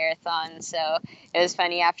in the marathon. So it was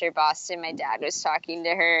funny, after Boston, my dad was talking to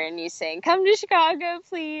her and he's saying, come to Chicago,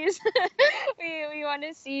 please. we want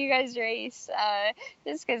to see you guys race,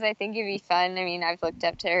 just because I think it'd be fun. I mean, I've looked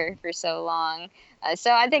up to her for so long.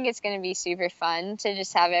 So I think it's going to be super fun to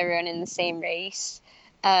just have everyone in the same race,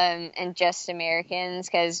 and just Americans,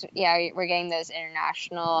 because, yeah, we're getting those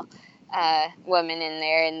international women in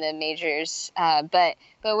there in the majors. But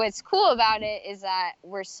what's cool about it is that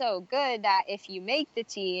we're so good that if you make the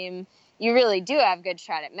team, you really do have a good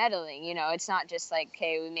shot at medaling. It's not just like,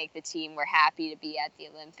 okay, we make the team, we're happy to be at the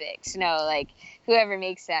Olympics. No, like, whoever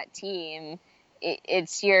makes that team,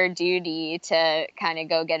 it's your duty to kind of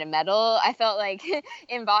go get a medal. I felt like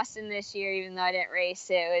in Boston this year, even though I didn't race,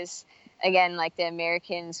 it was, again, like the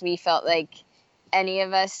Americans, we felt like any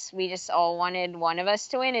of us, we just all wanted one of us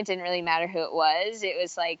to win. It didn't really matter who it was. It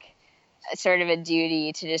was like sort of a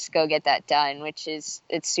duty to just go get that done, which is,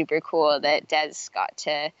 it's super cool that Des got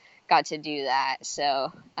to do that.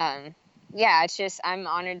 So, yeah, it's just, I'm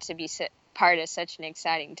honored to be part of such an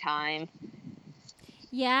exciting time.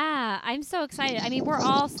 Yeah, I'm so excited. I mean, we're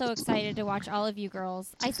all so excited to watch all of you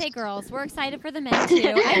girls. I say girls, we're excited for the men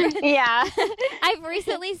too. Yeah. I've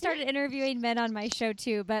recently started interviewing men on my show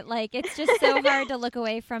too, but like, it's just so hard to look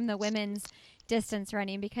away from the women's distance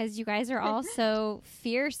running because you guys are all so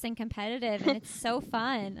fierce and competitive, and it's so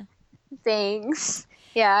fun. Thanks.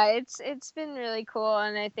 Yeah, it's been really cool,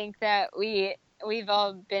 and I think that we've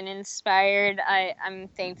all been inspired. I'm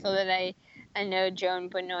thankful that I know Joan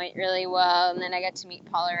Benoit really well, and then I got to meet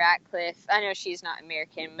Paula Ratcliffe. I know she's not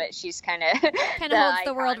American, but she's kind of holds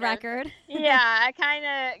the world record. Yeah, kind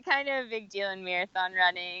of a big deal in marathon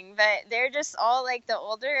running. But they're just all like the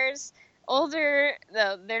older,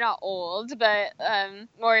 though they're not old, but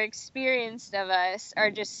more experienced of us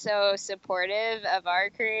are just so supportive of our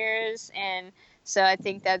careers, and so I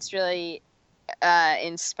think that's really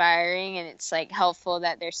inspiring, and it's like helpful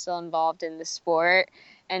that they're still involved in the sport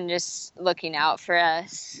and just looking out for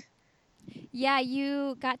us. Yeah,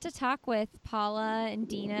 you got to talk with Paula and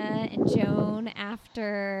Dina and Joan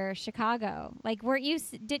after Chicago. Like,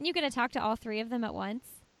 didn't you get to talk to all three of them at once?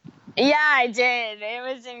 Yeah, I did. It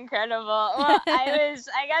was incredible. Well,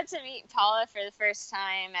 I got to meet Paula for the first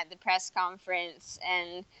time at the press conference,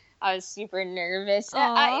 and I was super nervous. Aw.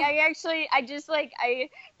 I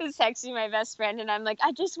was texting my best friend, and I'm like,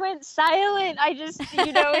 I just went silent. I just,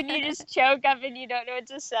 when you just choke up and you don't know what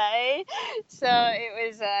to say. So it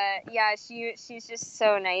was, yeah, she's just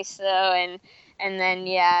so nice though, and then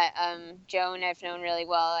Joan I've known really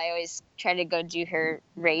well. I always try to go do her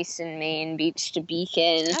race in Maine, beach to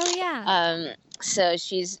Beacon. Oh yeah. So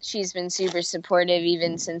she's been super supportive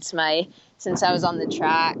even since I was on the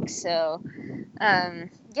track. So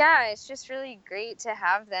yeah, it's just really great to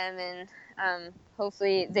have them, and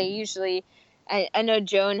hopefully they usually. I know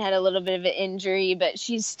Joan had a little bit of an injury, but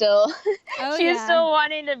she's still still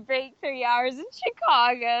wanting to break 3 hours in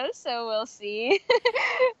Chicago, so we'll see.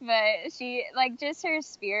 But just her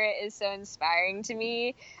spirit is so inspiring to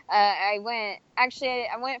me. I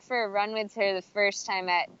went for a run with her the first time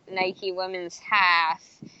at Nike Women's Half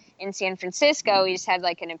in San Francisco. We just had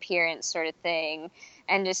like an appearance sort of thing.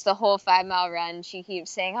 And just the whole 5-mile run, she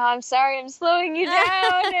keeps saying, "Oh, I'm sorry, I'm slowing you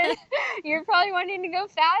down, and you're probably wanting to go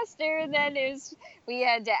faster." And then we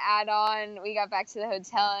had to add on. We got back to the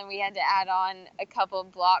hotel, and we had to add on a couple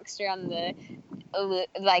blocks around the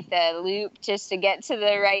loop just to get to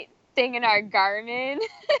the right thing in our Garmin.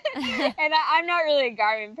 And I'm not really a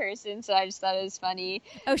Garmin person, so I just thought it was funny.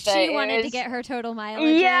 Oh, she wanted to get her total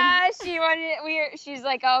mileage. Yeah, she's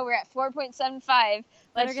like, "Oh, we're at 4.75.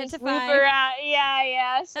 Let's just loop around."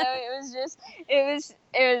 Yeah. So it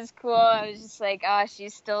was cool. I was just like, "Oh,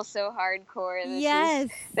 she's still so hardcore.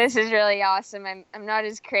 This is really awesome. I'm not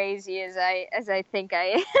as crazy as I think I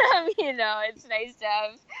am. It's nice to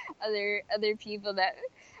have other people that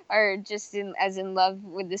are just as in love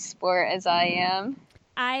with the sport as I am."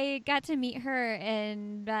 I got to meet her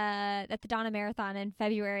at the Donna Marathon in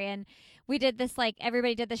February, and we did this,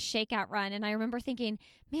 everybody did this shakeout run, and I remember thinking,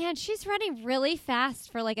 man, she's running really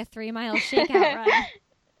fast for like a 3-mile shakeout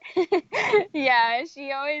run. Yeah,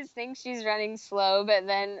 she always thinks she's running slow, but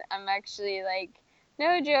then I'm actually like,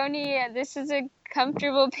 no, Joni, this is a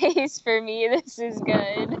comfortable pace for me. This is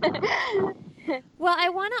good. Well, I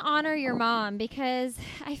want to honor your mom because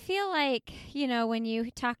I feel like, when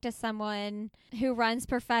you talk to someone who runs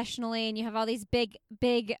professionally and you have all these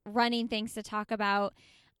big running things to talk about,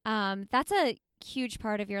 that's a huge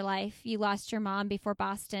part of your life. You lost your mom before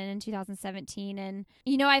Boston in 2017. And,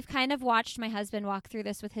 I've kind of watched my husband walk through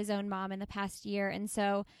this with his own mom in the past year. And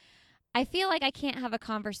so I feel like I can't have a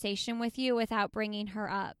conversation with you without bringing her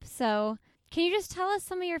up. So can you just tell us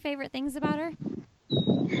some of your favorite things about her?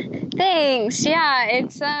 Thanks. Yeah,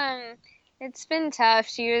 it's been tough.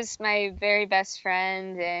 She was my very best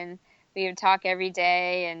friend, and we would talk every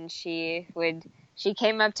day, and she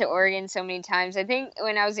came up to Oregon so many times. I think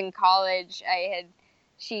when I was in college,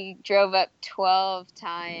 she drove up 12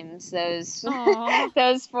 times those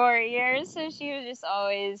 4 years. So she was just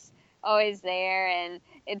always there. And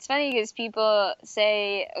it's funny because people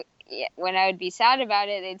say, when I would be sad about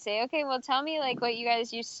it, they'd say, "Okay, well, tell me like what you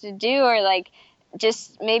guys used to do," or like,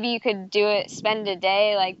 just maybe you could spend a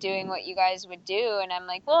day like doing what you guys would do. And I'm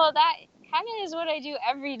like, well, that kind of is what I do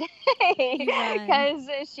every day. Because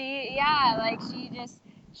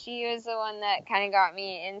she was the one that kind of got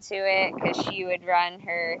me into it, because she would run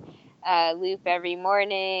her loop every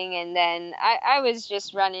morning, and then I was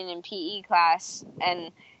just running in PE class,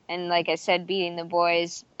 and like I said, beating the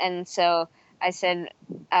boys. And so I said,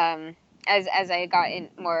 as I got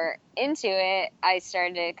more into it, I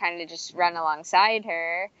started to kind of just run alongside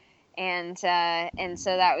her, and so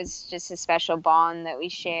that was just a special bond that we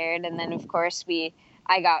shared. And then of course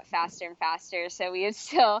I got faster and faster, so we would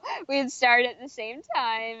start at the same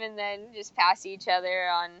time and then just pass each other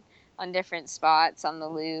on different spots on the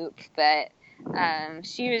loop. But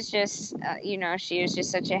she was just she was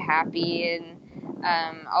just such a happy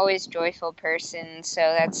and always joyful person. So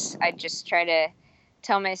I just try to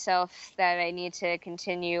tell myself that I need to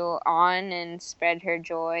continue on and spread her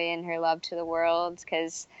joy and her love to the world,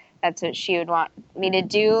 because that's what she would want me to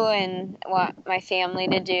do and want my family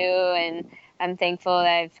to do. And I'm thankful that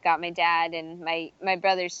I've got my dad, and my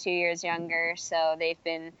brother's 2 years younger, so they've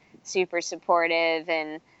been super supportive.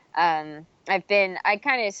 And I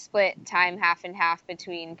kind of split time half and half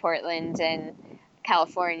between Portland and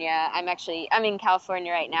California. I'm in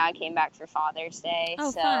California right now. I came back for Father's Day.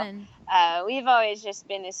 Oh, so fun. We've always just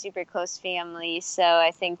been a super close family, so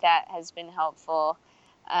I think that has been helpful.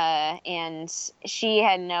 And she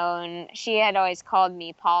had always called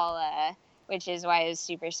me Paula, which is why it was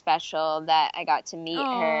super special that I got to meet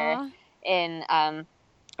her Aw.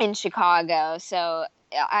 in Chicago. So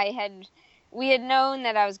we had known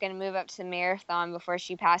that I was going to move up to the marathon before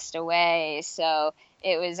she passed away. So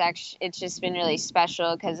it's just been really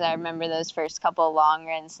special because I remember those first couple of long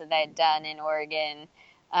runs that I'd done in Oregon.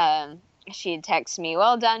 She'd text me,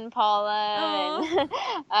 "Well done, Paula."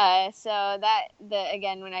 And so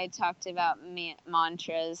again, when I talked about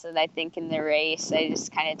mantras that I think in the race, I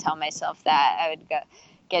just kind of tell myself that I would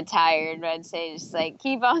get tired, but I'd say just like,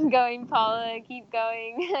 keep on going, Paula, keep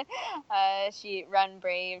going. She run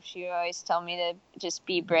brave. She would always tell me to just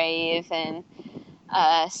be brave. And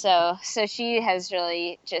so she has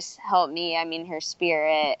really just helped me. I mean, her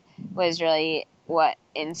spirit was really what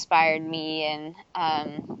inspired me.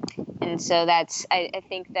 And so I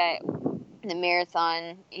think that the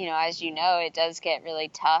marathon, as you know, it does get really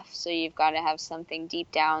tough. So you've got to have something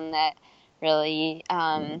deep down that really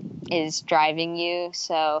is driving you.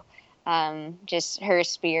 So just her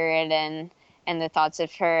spirit and the thoughts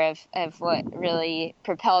of her of what really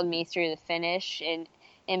propelled me through the finish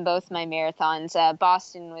in both my marathons.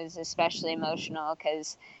 Boston was especially emotional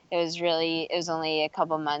because it was only a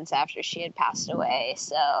couple months after she had passed away.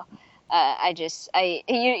 So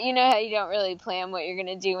you know how you don't really plan what you're going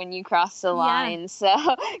to do when you cross the line. So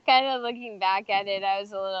kind of looking back at it, I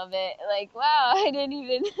was a little bit like, wow, I didn't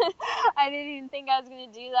even think I was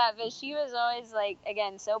going to do that. But she was always like,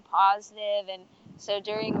 again, so positive. And so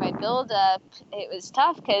during my build up, it was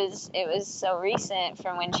tough because it was so recent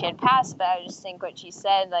from when she had passed. But I just think what she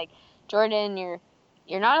said, like, Jordan, you're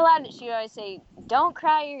not allowed to, she would always say, don't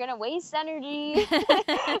cry, you're going to waste energy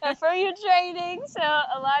for your training. So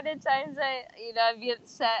a lot of times I'd be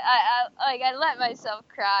upset. I let myself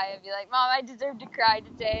cry. I'd be like, Mom, I deserve to cry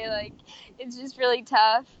today. Like, it's just really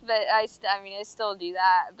tough. But I still do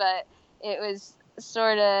that. But it was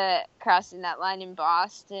sort of crossing that line in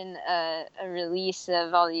Boston, a release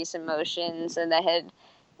of all these emotions that I had,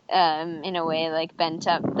 in a way, like, bent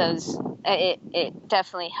up those. It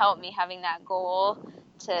definitely helped me having that goal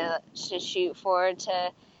to shoot for,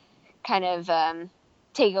 to kind of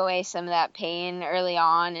take away some of that pain early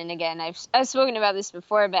on. And again, I've spoken about this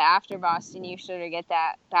before, but after Boston, you sort of get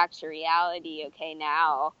that back to reality. Okay,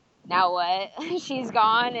 now what? She's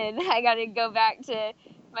gone, and I got to go back to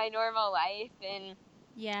my normal life. And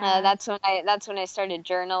that's when I started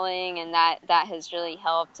journaling, and that has really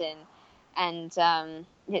helped. And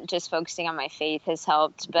just focusing on my faith has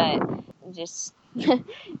helped. But just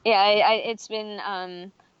it's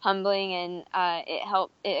been humbling, and it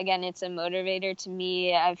helped. Again, it's a motivator to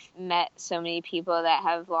me. I've met so many people that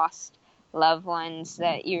have lost loved ones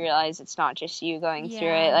that you realize it's not just you going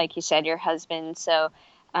through it, like you said, your husband. So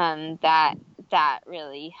that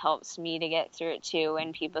really helps me to get through it too,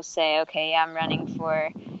 when people say, okay, I'm running for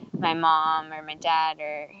my mom or my dad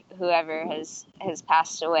or whoever has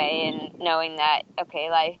passed away, and knowing that, okay,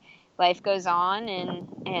 life goes on,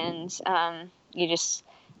 and you just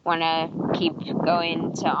want to keep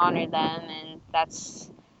going to honor them. And that's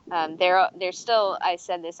they're still, I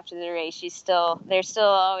said this after the race, they're still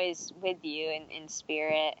always with you in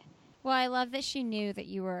spirit. Well, I love that she knew that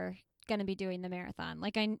you were going to be doing the marathon.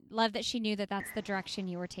 Like, I love that she knew that that's the direction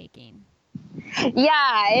you were taking.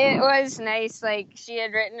 Yeah, it was nice. Like, she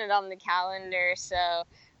had written it on the calendar, so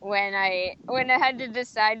when I had to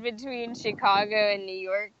decide between Chicago and New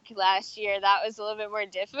York last year, that was a little bit more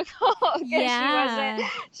difficult because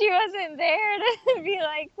she wasn't there to be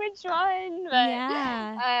like, which one. But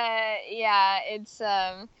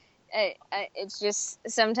it's just,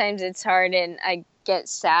 sometimes it's hard, and I get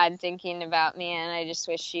sad thinking about, man, I just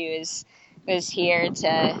wish she was here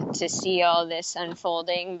to see all this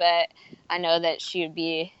unfolding. But I know that she would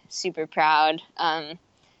be super proud, no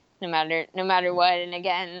matter what. And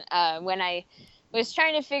again, when I was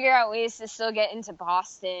trying to figure out ways to still get into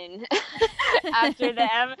Boston after the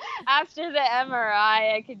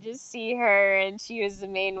MRI, I could just see her, and she was the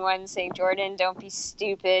main one saying, Jordan, don't be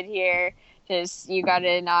stupid here. Just, you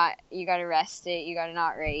gotta rest it. You gotta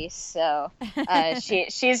not race. So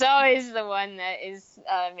she's always the one that is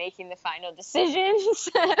making the final decisions.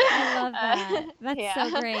 I love that. That's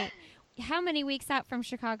so great. How many weeks out from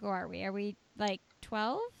Chicago are we? Are we like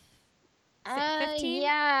 12? 15?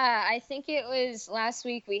 Yeah, I think it was last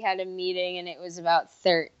week we had a meeting, and it was about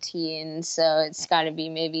 13. So it's got to be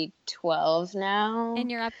maybe 12 now.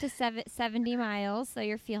 And you're up to 70 miles, so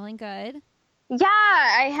you're feeling good.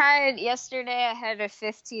 Yeah, yesterday I had a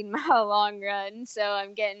 15-mile long run, so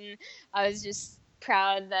I was just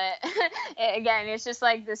proud that, again, it's just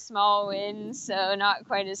like the small wins, so not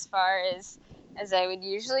quite as far as I would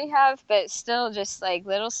usually have, but still just like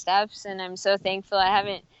little steps. And I'm so thankful.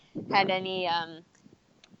 I had any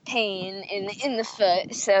pain in the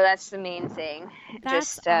foot, so that's the main thing.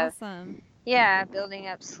 That's Just awesome. yeah, building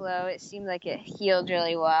up slow. It seemed like it healed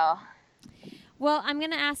really well. Well, I'm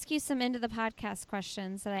going to ask you some end of the podcast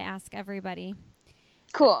questions that I ask everybody.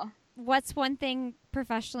 Cool. What's one thing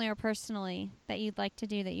professionally or personally that you'd like to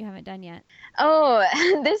do that you haven't done yet? Oh,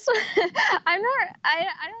 this one, I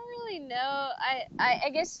don't really know. I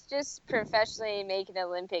guess just professionally make an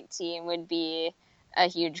Olympic team would be a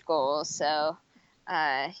huge goal. So,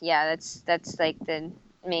 yeah, that's like the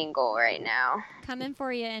main goal right now. Coming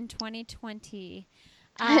for you in 2020.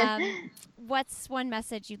 What's one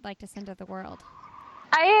message you'd like to send to the world?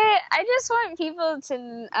 I just want people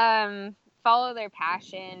to follow their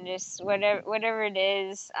passion, just whatever it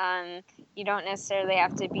is. You don't necessarily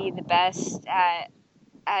have to be the best at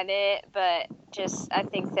it, but just I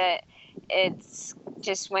think that it's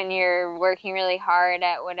just when you're working really hard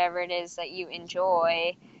at whatever it is that you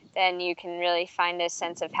enjoy, then you can really find a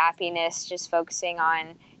sense of happiness just focusing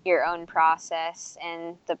on your own process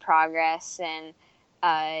and the progress, and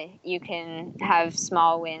you can have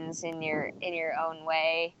small wins in your own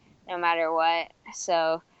way no matter what.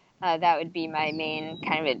 So that would be my main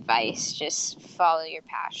kind of advice, just follow your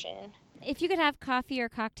passion. If you could have coffee or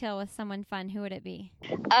cocktail with someone fun, who would it be?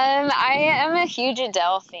 I am a huge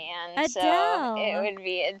Adele fan. Adele. So it would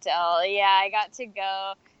be Adele. Yeah, I got to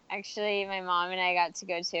go. Actually, my mom and I got to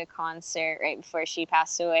go to a concert right before she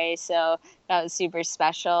passed away, so that was super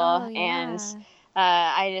special. Oh, yeah. And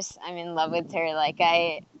I'm in love with her. Like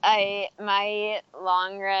my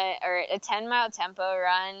long run or a 10-mile tempo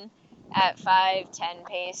run at 5:10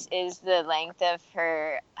 pace is the length of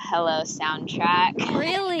her Hello soundtrack.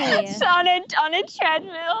 Really? It's on a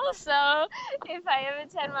treadmill. So if I have a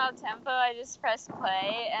 10-mile tempo, I just press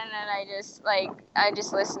play, and then I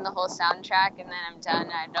just listen the whole soundtrack, and then I'm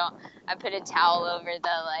done. I put a towel over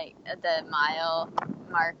the mile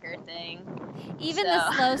marker thing. Even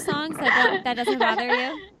the slow songs that doesn't bother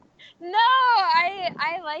you? No,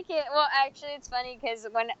 I like it. Well, actually, it's funny because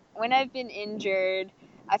when I've been injured,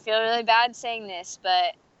 I feel really bad saying this,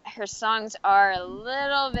 but her songs are a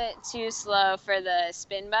little bit too slow for the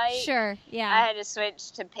spin bike. Sure, yeah. I had to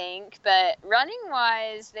switch to Pink, but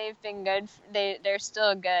running-wise, they've been good. They're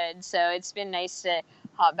still good, so it's been nice to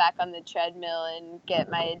hop back on the treadmill and get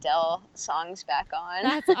my Adele songs back on.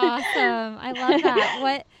 That's awesome. I love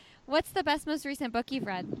that. What's the best, most recent book you've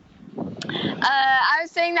read? I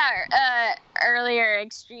was saying that earlier,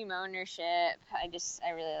 Extreme Ownership. I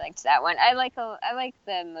really liked that one. I like the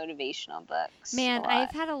motivational books. Man,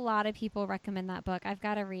 I've had a lot of people recommend that book. I've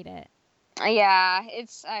got to read it. Yeah,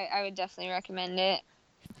 I would definitely recommend it.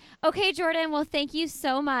 Okay, Jordan. Well, thank you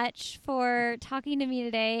so much for talking to me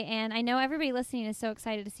today, and I know everybody listening is so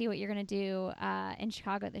excited to see what you're going to do in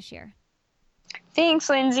Chicago this year. Thanks,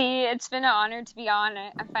 Lindsay. It's been an honor to be on.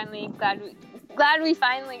 I'm finally glad we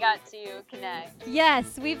finally got to connect.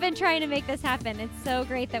 Yes, we've been trying to make this happen. It's so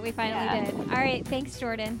great that we finally did. All right, thanks,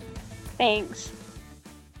 Jordan. Thanks.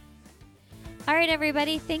 All right,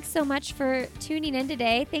 everybody. Thanks so much for tuning in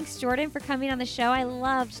today. Thanks, Jordan, for coming on the show. I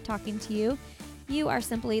loved talking to you. You are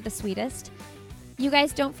simply the sweetest. You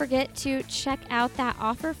guys don't forget to check out that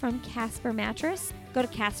offer from Casper Mattress. Go to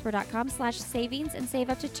casper.com/savings and save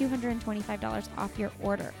up to $225 off your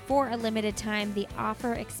order. For a limited time, the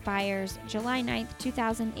offer expires July 9th,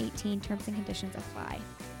 2018. Terms and conditions apply.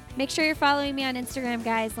 Make sure you're following me on Instagram,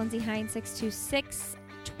 guys. Lindsay Hine 626,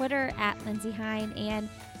 Twitter at Lindsay Hine, and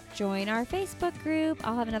join our Facebook group.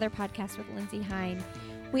 I'll have another podcast with Lindsay Hine.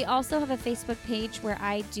 We also have a Facebook page where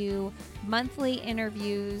I do monthly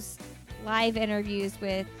interviews, live interviews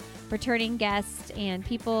with returning guests and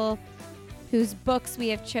people whose books we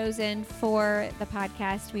have chosen for the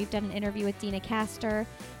podcast. We've done an interview with Dina Castor.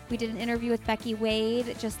 We did an interview with Becky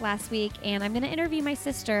Wade just last week, and I'm going to interview my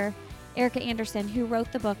sister, Erica Anderson, who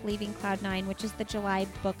wrote the book Leaving Cloud 9, which is the July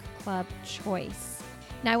Book Club choice.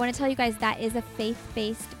 Now, I want to tell you guys that is a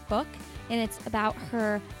faith-based book, and it's about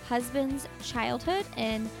her husband's childhood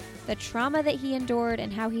and the trauma that he endured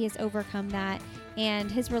and how he has overcome that,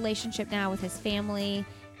 and his relationship now with his family,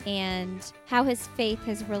 and how his faith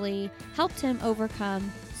has really helped him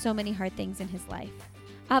overcome so many hard things in his life.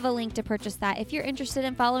 I'll have a link to purchase that if you're interested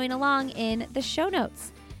in following along in the show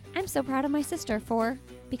notes. I'm so proud of my sister for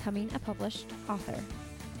becoming a published author.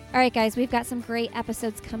 All right, guys, we've got some great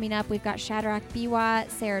episodes coming up. We've got Shadrach Biwat,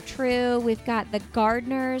 Sarah True. We've got the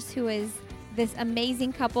Gardners, who is this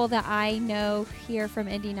amazing couple that I know here from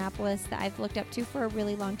Indianapolis that I've looked up to for a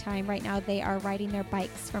really long time. Right now, they are riding their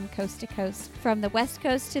bikes from coast to coast, from the West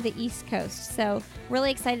Coast to the East Coast. So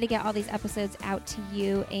really excited to get all these episodes out to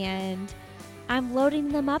you. And I'm loading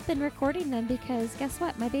them up and recording them because guess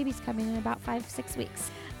what? My baby's coming in about 5-6 weeks.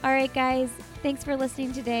 All right, guys. Thanks for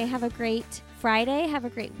listening today. Have a great Friday. Have a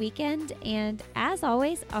great weekend. And as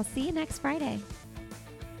always, I'll see you next Friday.